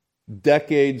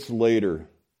decades later,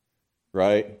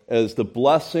 right, as the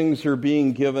blessings are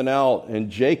being given out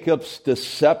and Jacob's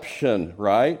deception,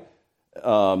 right?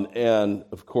 And,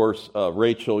 of course,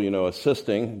 Rachel,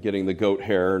 assisting, getting the goat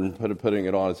hair and putting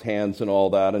it on his hands and all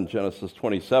that in Genesis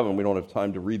 27. We don't have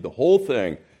time to read the whole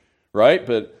thing, right?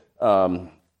 But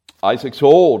Isaac's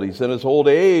old. He's in his old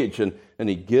age. And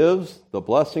he gives the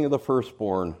blessing of the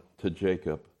firstborn to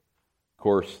Jacob. Of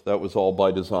course, that was all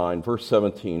by design. Verse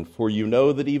 17, for you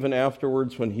know that even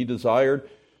afterwards when he desired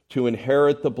to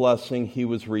inherit the blessing, he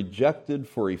was rejected,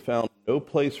 for he found no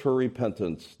place for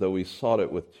repentance, though he sought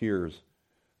it with tears.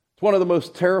 It's one of the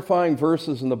most terrifying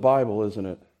verses in the Bible, isn't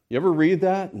it? You ever read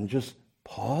that and just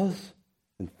pause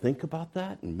and think about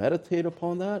that and meditate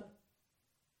upon that?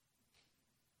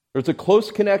 There's a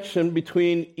close connection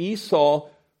between Esau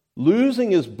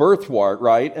losing his birthright,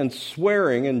 right, and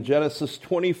swearing in Genesis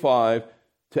 25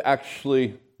 to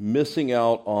actually missing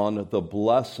out on the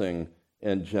blessing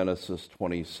in Genesis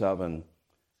 27.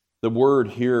 The word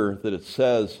here that it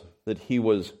says that he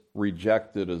was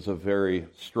rejected is a very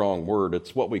strong word.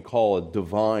 It's what we call a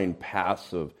divine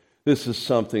passive. This is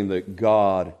something that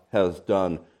God has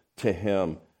done to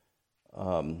him.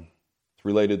 It's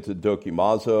related to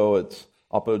dokimazo. It's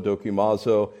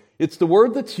apodokimazo. It's the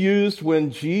word that's used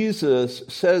when Jesus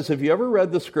says, have you ever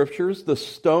read the scriptures? The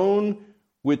stone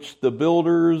which the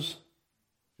builders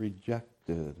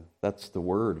rejected. That's the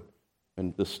word.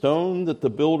 And the stone that the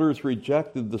builders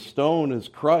rejected, the stone is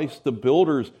Christ. The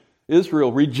builders,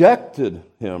 Israel, rejected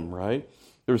him, right?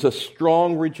 There's a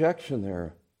strong rejection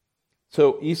there.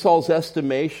 So Esau's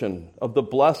estimation of the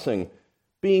blessing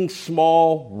being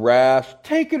small, rash,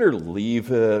 take it or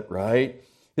leave it, right?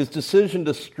 His decision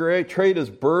to trade his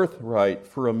birthright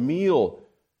for a meal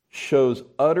shows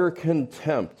utter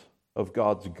contempt of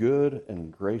God's good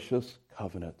and gracious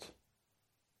covenant.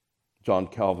 John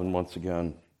Calvin once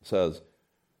again says,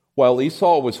 while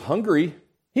Esau was hungry,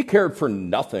 he cared for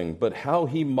nothing but how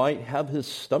he might have his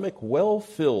stomach well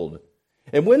filled.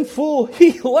 And when full,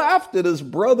 he laughed at his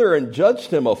brother and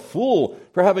judged him a fool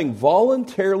for having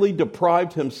voluntarily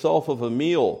deprived himself of a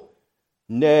meal.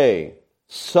 Nay,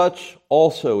 such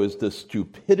also is the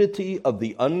stupidity of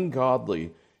the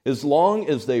ungodly, as long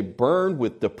as they burn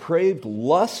with depraved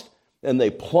lust and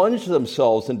they plunge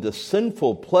themselves into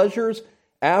sinful pleasures.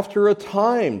 After a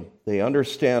time, they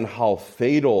understand how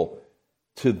fatal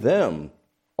to them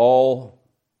all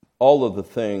of the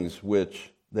things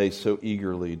which they so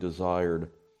eagerly desired.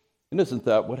 And isn't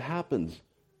that what happens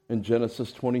in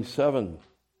Genesis 27?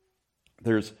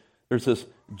 There's this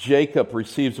Jacob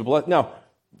receives a blessing. Now,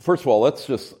 first of all, let's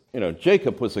just,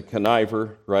 Jacob was a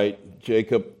conniver, right?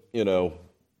 Jacob,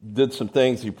 did some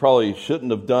things he probably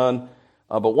shouldn't have done.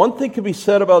 But one thing can be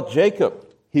said about Jacob.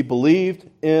 He believed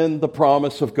in the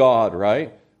promise of God,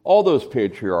 right? All those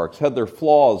patriarchs had their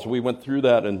flaws. We went through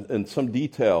that in some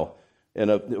detail in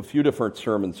a few different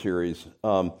sermon series.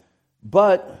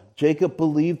 But Jacob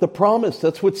believed the promise.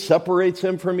 That's what separates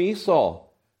him from Esau.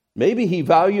 Maybe he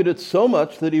valued it so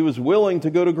much that he was willing to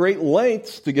go to great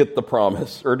lengths to get the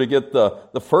promise, or to get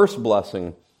the first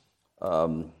blessing,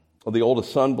 or the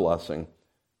oldest son blessing.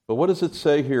 But what does it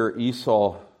say here,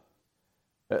 Esau?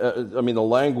 The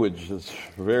language is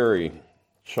very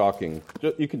shocking.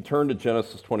 You can turn to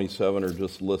Genesis 27 or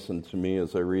just listen to me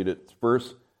as I read it. It's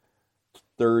verse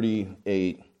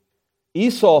 38.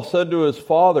 Esau said to his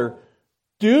father,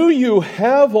 "Do you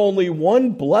have only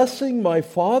one blessing, my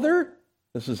father?"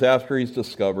 This is after he's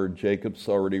discovered Jacob's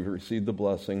already received the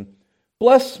blessing.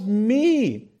 "Bless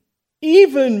me,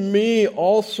 even me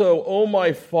also, O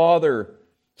my father."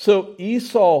 So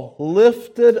Esau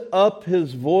lifted up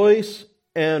his voice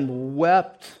and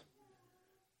wept.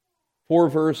 4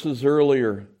 verses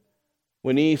earlier,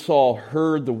 when Esau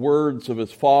heard the words of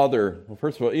his father, well,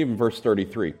 first of all, even verse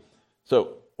 33.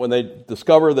 So when they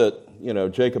discover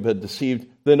that, Jacob had deceived,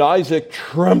 then Isaac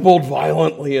trembled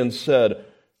violently and said,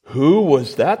 "Who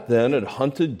was that then that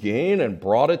hunted gain and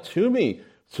brought it to me,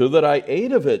 so that I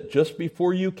ate of it just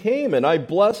before you came, and I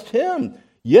blessed him?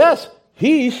 Yes,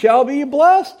 he shall be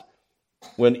blessed."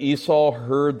 When Esau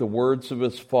heard the words of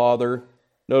his father,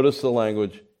 notice the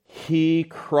language, he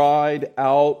cried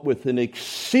out with an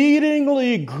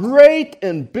exceedingly great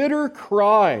and bitter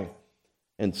cry,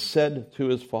 and said to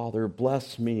his father,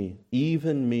 "Bless me,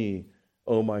 even me,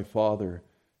 O my father."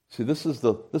 See, this is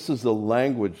the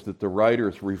language that the writer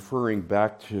is referring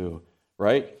back to,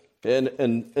 right?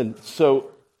 And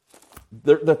so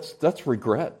that's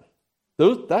regret.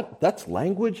 That's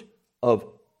language of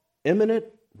imminent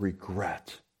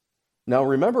regret. Now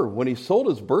remember, when he sold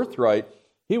his birthright,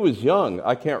 he was young.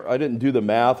 I didn't do the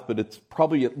math, but it's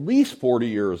probably at least 40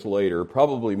 years later,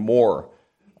 probably more,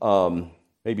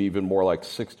 maybe even more, like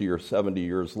 60 or 70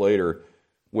 years later,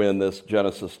 when this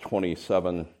Genesis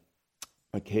 27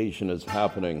 occasion is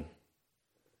happening.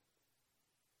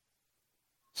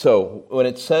 So when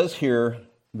it says here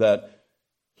that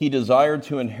he desired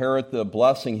to inherit the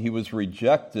blessing, he was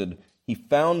rejected. He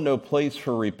found no place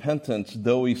for repentance,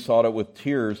 though he sought it with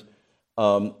tears.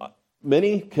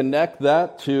 Many connect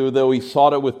that to, though he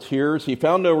sought it with tears. He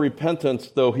found no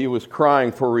repentance, though he was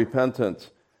crying for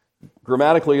repentance.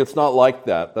 Grammatically, it's not like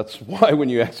that. That's why when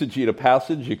you exegete a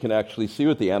passage, you can actually see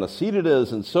what the antecedent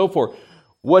is and so forth.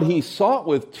 What he sought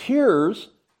with tears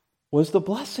was the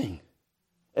blessing.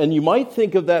 And you might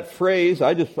think of that phrase,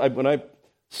 when I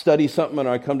study something and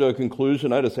I come to a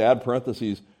conclusion, I just add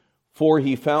parentheses, "For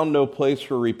he found no place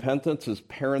for repentance," is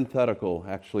parenthetical,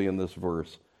 actually, in this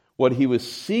verse. What he was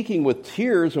seeking with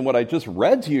tears, and what I just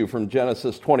read to you from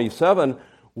Genesis 27,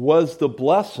 was the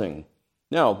blessing.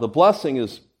 Now, the blessing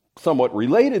is somewhat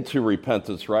related to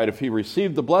repentance, right? If he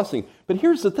received the blessing. But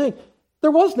here's the thing.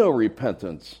 There was no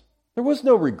repentance. There was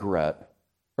no regret,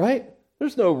 right?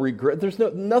 There's no regret. There's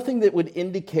nothing that would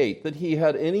indicate that he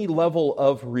had any level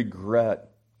of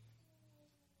regret.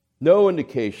 No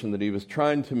indication that he was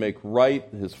trying to make right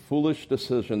his foolish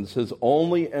decisions. His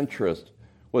only interest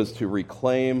was to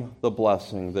reclaim the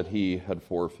blessing that he had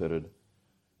forfeited.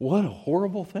 What a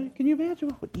horrible thing. Can you imagine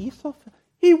what Esau felt?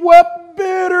 He wept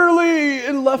bitterly bitterly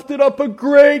and lifted up a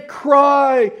great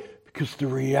cry, because the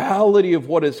reality of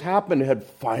what has happened had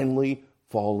finally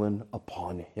fallen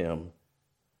upon him.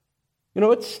 You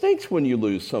know, it stinks when you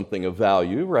lose something of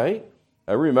value, right?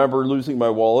 I remember losing my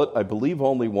wallet, I believe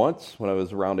only once, when I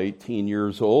was around 18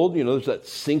 years old. You know, there's that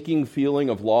sinking feeling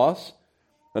of loss.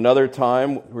 Another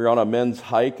time, we were on a men's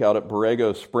hike out at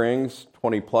Borrego Springs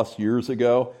 20 plus years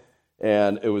ago,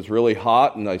 and it was really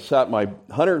hot, and I sat my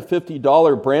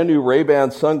 $150 brand new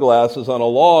Ray-Ban sunglasses on a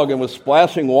log and was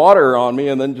splashing water on me,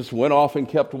 and then just went off and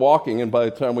kept walking. And by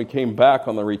the time we came back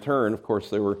on the return, of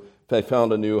course, they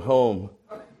found a new home.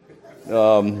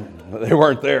 They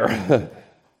weren't there.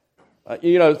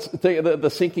 You know, the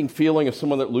sinking feeling of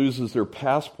someone that loses their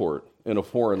passport in a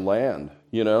foreign land,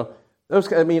 you know.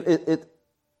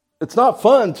 It's not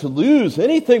fun to lose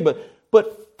anything, but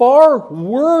far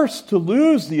worse to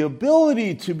lose the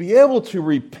ability to be able to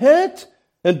repent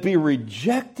and be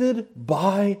rejected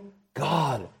by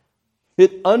God.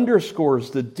 It underscores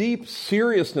the deep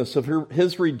seriousness of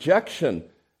his rejection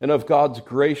and of God's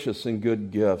gracious and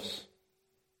good gifts.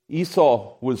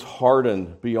 Esau was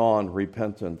hardened beyond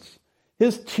repentance.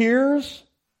 His tears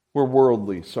were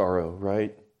worldly sorrow,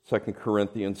 right? 2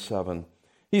 Corinthians 7.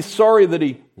 He's sorry that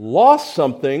he lost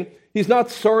something. He's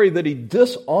not sorry that he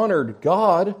dishonored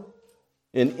God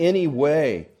in any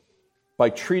way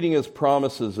by treating his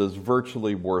promises as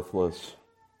virtually worthless.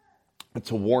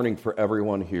 It's a warning for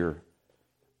everyone here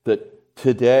that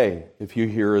today, if you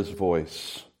hear his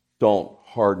voice, don't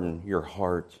harden your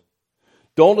heart.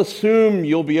 Don't assume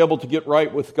you'll be able to get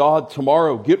right with God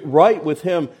tomorrow. Get right with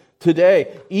him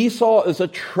today. Esau is a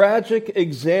tragic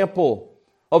example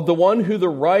of the one who the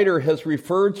writer has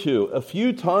referred to a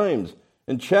few times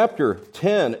in chapter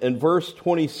 10 and verse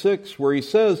 26, where he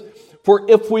says, "For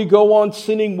if we go on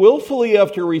sinning willfully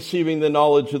after receiving the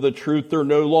knowledge of the truth, there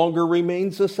no longer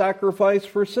remains a sacrifice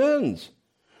for sins."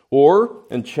 Or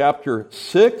in chapter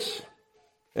 6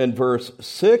 and verse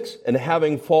 6, "And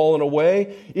having fallen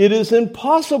away, it is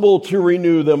impossible to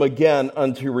renew them again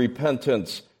unto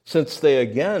repentance, since they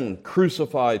again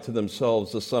crucify to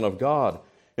themselves the Son of God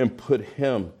and put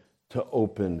him to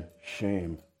open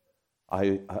shame."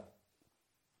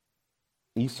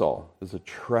 Esau is a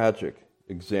tragic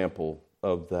example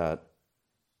of that.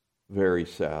 Very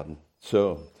sad.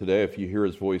 So today, if you hear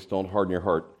his voice, don't harden your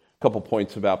heart. A couple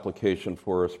points of application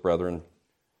for us, brethren.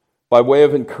 By way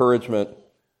of encouragement,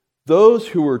 those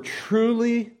who are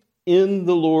truly in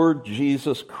the Lord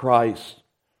Jesus Christ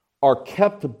are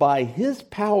kept by his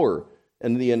power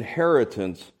and the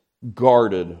inheritance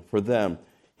guarded for them.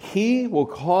 He will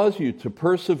cause you to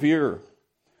persevere.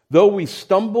 Though we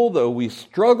stumble, though we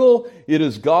struggle, it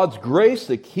is God's grace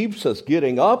that keeps us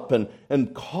getting up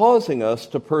and causing us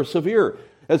to persevere.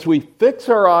 As we fix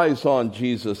our eyes on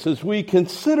Jesus, as we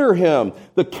consider him,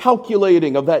 the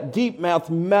calculating of that deep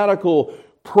mathematical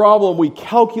problem, we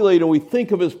calculate and we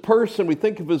think of his person, we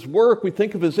think of his work, we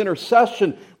think of his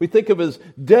intercession, we think of his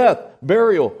death,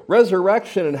 burial,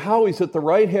 resurrection, and how he's at the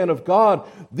right hand of God.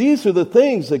 These are the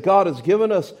things that God has given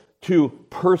us to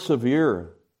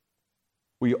persevere.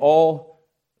 We all,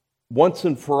 once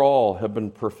and for all, have been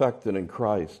perfected in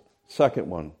Christ. Second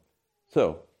one.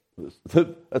 So,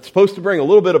 that's supposed to bring a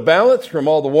little bit of balance from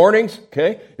all the warnings,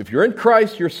 okay? If you're in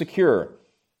Christ, you're secure.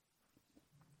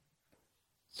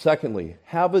 Secondly,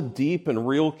 have a deep and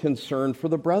real concern for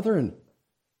the brethren,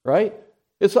 right?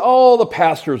 It's all the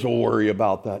pastors will worry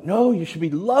about that. No, you should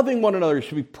be loving one another. You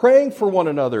should be praying for one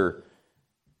another.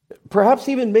 Perhaps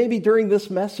even maybe during this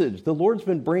message, the Lord's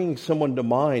been bringing someone to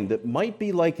mind that might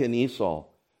be like an Esau,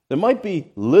 that might be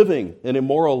living an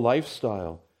immoral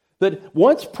lifestyle, that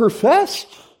once professed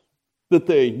that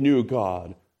they knew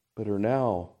God, but are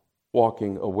now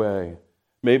walking away.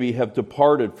 Maybe have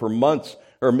departed for months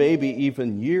or maybe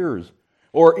even years.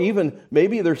 Or even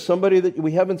maybe there's somebody that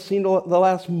we haven't seen the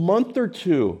last month or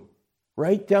two.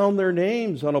 Write down their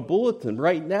names on a bulletin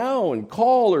right now and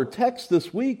call or text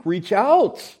this week. Reach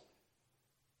out.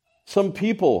 Some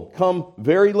people come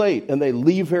very late and they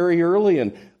leave very early,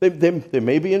 and they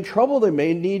may be in trouble. They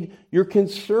may need your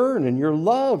concern and your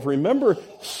love. Remember,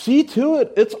 see to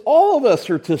it. It's all of us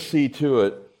are to see to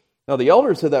it. Now, the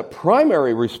elders have that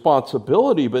primary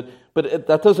responsibility, but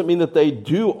that doesn't mean that they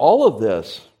do all of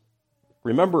this.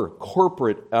 Remember,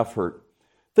 corporate effort.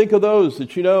 Think of those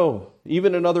that you know,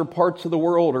 even in other parts of the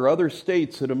world or other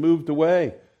states that have moved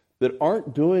away, that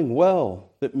aren't doing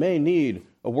well, that may need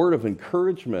a word of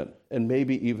encouragement and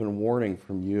maybe even warning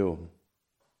from you.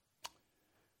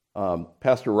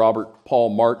 Pastor Robert Paul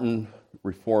Martin,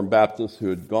 Reformed Baptist, who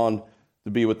had gone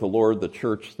to be with the Lord, the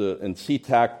church in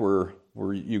SeaTac, where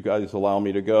you guys allow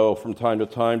me to go from time to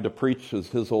time to preach, as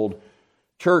his old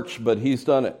church, but he's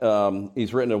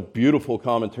written a beautiful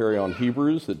commentary on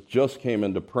Hebrews that just came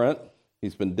into print.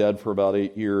 He's been dead for about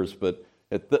 8 years, but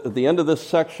at the end of this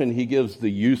section, he gives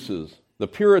the uses. The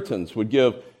Puritans would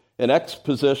give an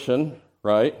exposition,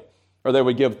 right? Or they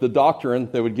would give the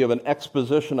doctrine, they would give an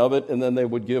exposition of it, and then they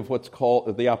would give what's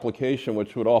called the application,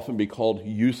 which would often be called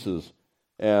uses.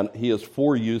 And he has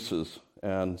 4 uses,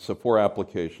 and so 4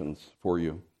 applications for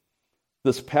you.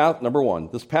 Number 1,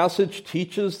 this passage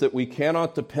teaches that we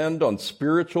cannot depend on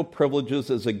spiritual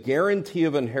privileges as a guarantee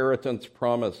of inheritance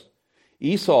promise.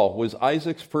 Esau was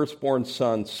Isaac's firstborn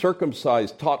son,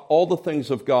 circumcised, taught all the things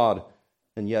of God,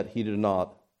 and yet he did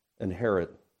not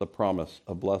inherit the promise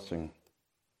of blessing.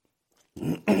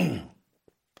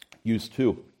 Use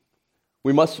 2.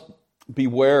 We must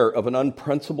beware of an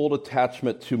unprincipled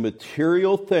attachment to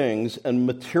material things and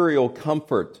material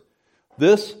comfort.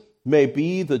 This may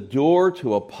be the door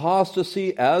to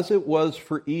apostasy, as it was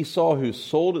for Esau, who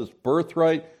sold his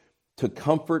birthright to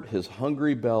comfort his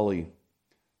hungry belly.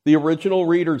 The original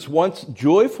readers once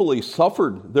joyfully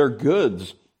suffered their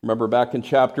goods. Remember back in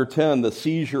chapter 10, the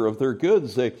seizure of their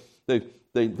goods.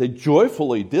 They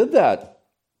joyfully did that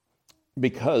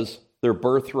because their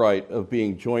birthright of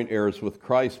being joint heirs with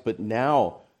Christ. But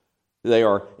now they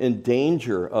are in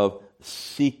danger of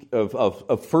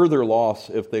further loss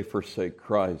if they forsake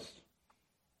Christ.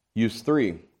 Use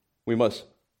 3. We must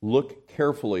look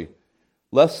carefully,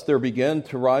 lest there begin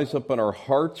to rise up in our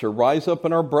hearts or rise up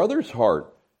in our brother's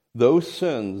heart those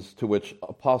sins to which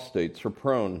apostates are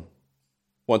prone.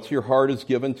 Once your heart is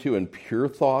given to impure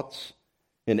thoughts,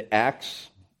 in acts,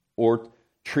 or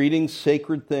treating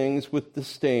sacred things with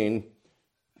disdain,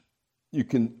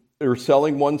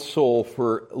 selling one's soul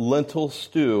for lentil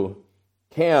stew.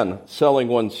 Can selling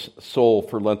one's soul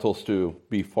for lentil stew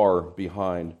be far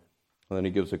behind? And then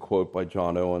he gives a quote by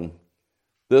John Owen.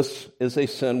 This is a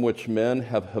sin which men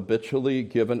have habitually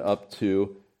given up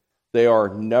to. They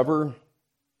are never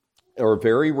or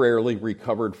very rarely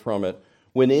recovered from it.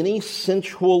 When any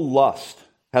sensual lust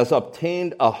has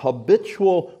obtained a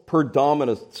habitual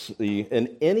predominancy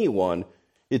in anyone,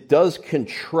 it does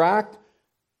contract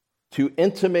to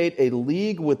intimate a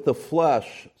league with the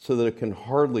flesh so that it can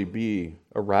hardly be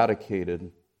eradicated.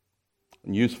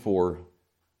 And use 4,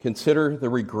 consider the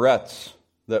regrets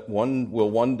that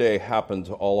will one day happen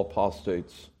to all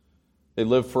apostates. They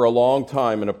live for a long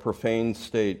time in a profane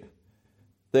state.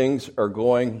 Things are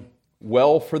going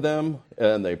well for them,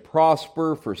 and they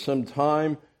prosper for some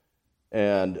time,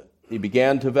 and he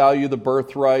began to value the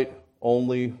birthright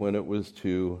only when it was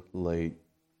too late.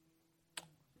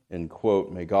 End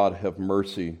quote. May God have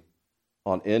mercy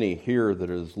on any here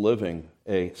that is living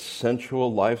a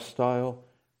sensual lifestyle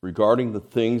regarding the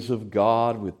things of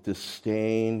God with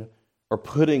disdain or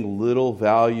putting little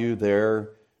value there.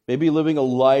 Maybe living a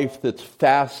life that's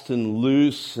fast and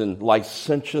loose and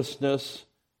licentiousness.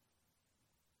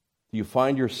 Do you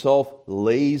find yourself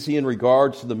lazy in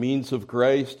regards to the means of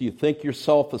grace? Do you think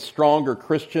yourself a stronger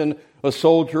Christian, a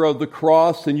soldier of the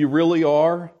cross than you really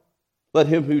are? Let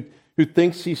him who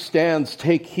thinks he stands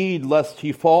take heed lest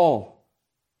he fall.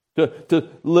 To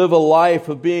live a life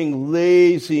of being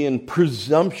lazy and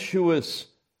presumptuous.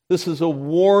 This is a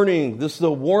warning. This is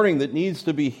a warning that needs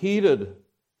to be heeded.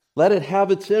 Let it have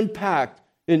its impact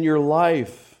in your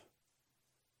life.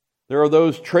 There are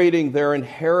those trading their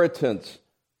inheritance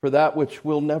for that which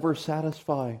will never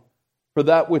satisfy, for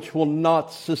that which will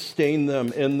not sustain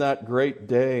them in that great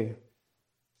day.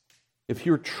 If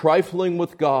you're trifling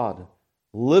with God,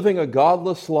 living a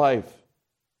godless life,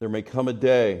 there may come a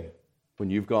day when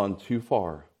you've gone too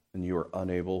far and you are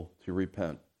unable to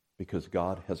repent because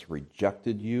God has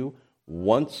rejected you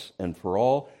once and for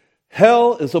all.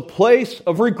 Hell is a place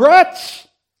of regrets,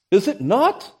 is it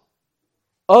not?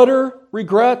 Utter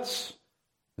regrets.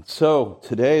 And so,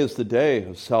 today is the day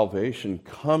of salvation.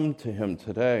 Come to Him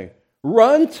today.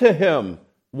 Run to Him.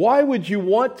 Why would you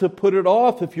want to put it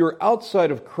off if you're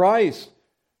outside of Christ?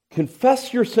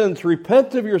 Confess your sins,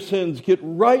 repent of your sins, get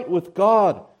right with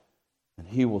God, and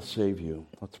He will save you.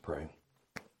 Let's pray.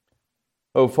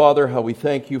 Oh, Father, how we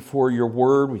thank You for Your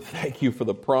word. We thank You for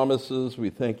the promises. We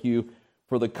thank You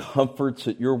for the comforts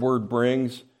that Your word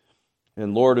brings.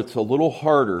 And Lord, it's a little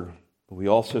harder, but we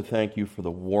also thank You for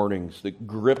the warnings that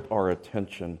grip our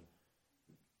attention.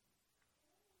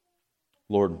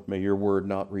 Lord, may Your word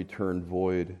not return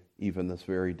void even this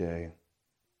very day.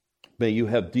 May You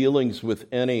have dealings with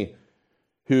any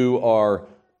who are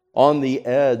on the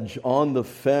edge, on the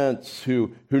fence,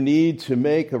 who need to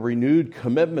make a renewed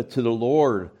commitment to the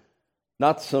Lord.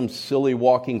 Not some silly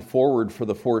walking forward for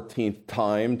the 14th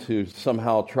time to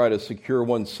somehow try to secure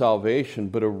one's salvation,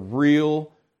 but a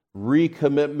real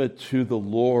recommitment to the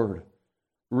Lord,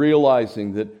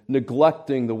 realizing that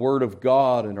neglecting the Word of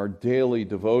God in our daily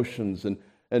devotions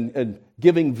and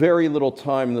giving very little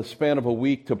time in the span of a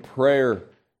week to prayer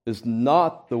is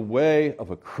not the way of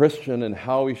a Christian and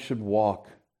how he should walk.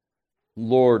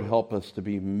 Lord, help us to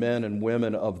be men and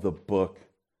women of the book,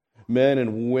 men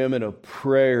and women of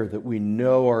prayer, that we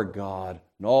know our God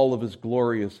and all of His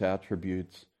glorious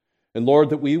attributes. And Lord,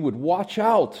 that we would watch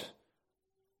out,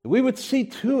 that we would see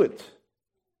to it,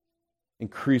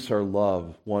 increase our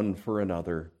love one for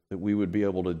another, that we would be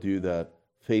able to do that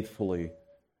faithfully.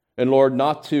 And Lord,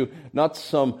 not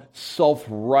some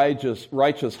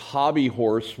self-righteous hobby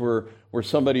horse where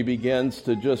somebody begins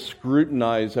to just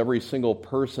scrutinize every single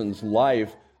person's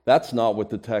life. That's not what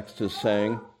the text is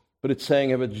saying, but it's saying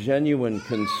have a genuine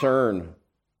concern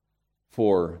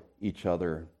for each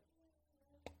other.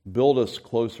 Build us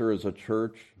closer as a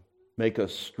church, make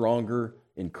us stronger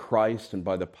in Christ and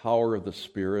by the power of the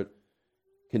Spirit.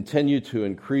 Continue to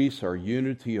increase our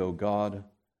unity, O God.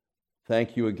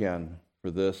 Thank you again for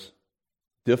this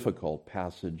difficult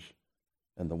passage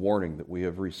and the warning that we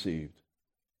have received.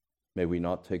 May we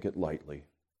not take it lightly.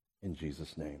 In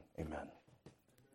Jesus' name, amen.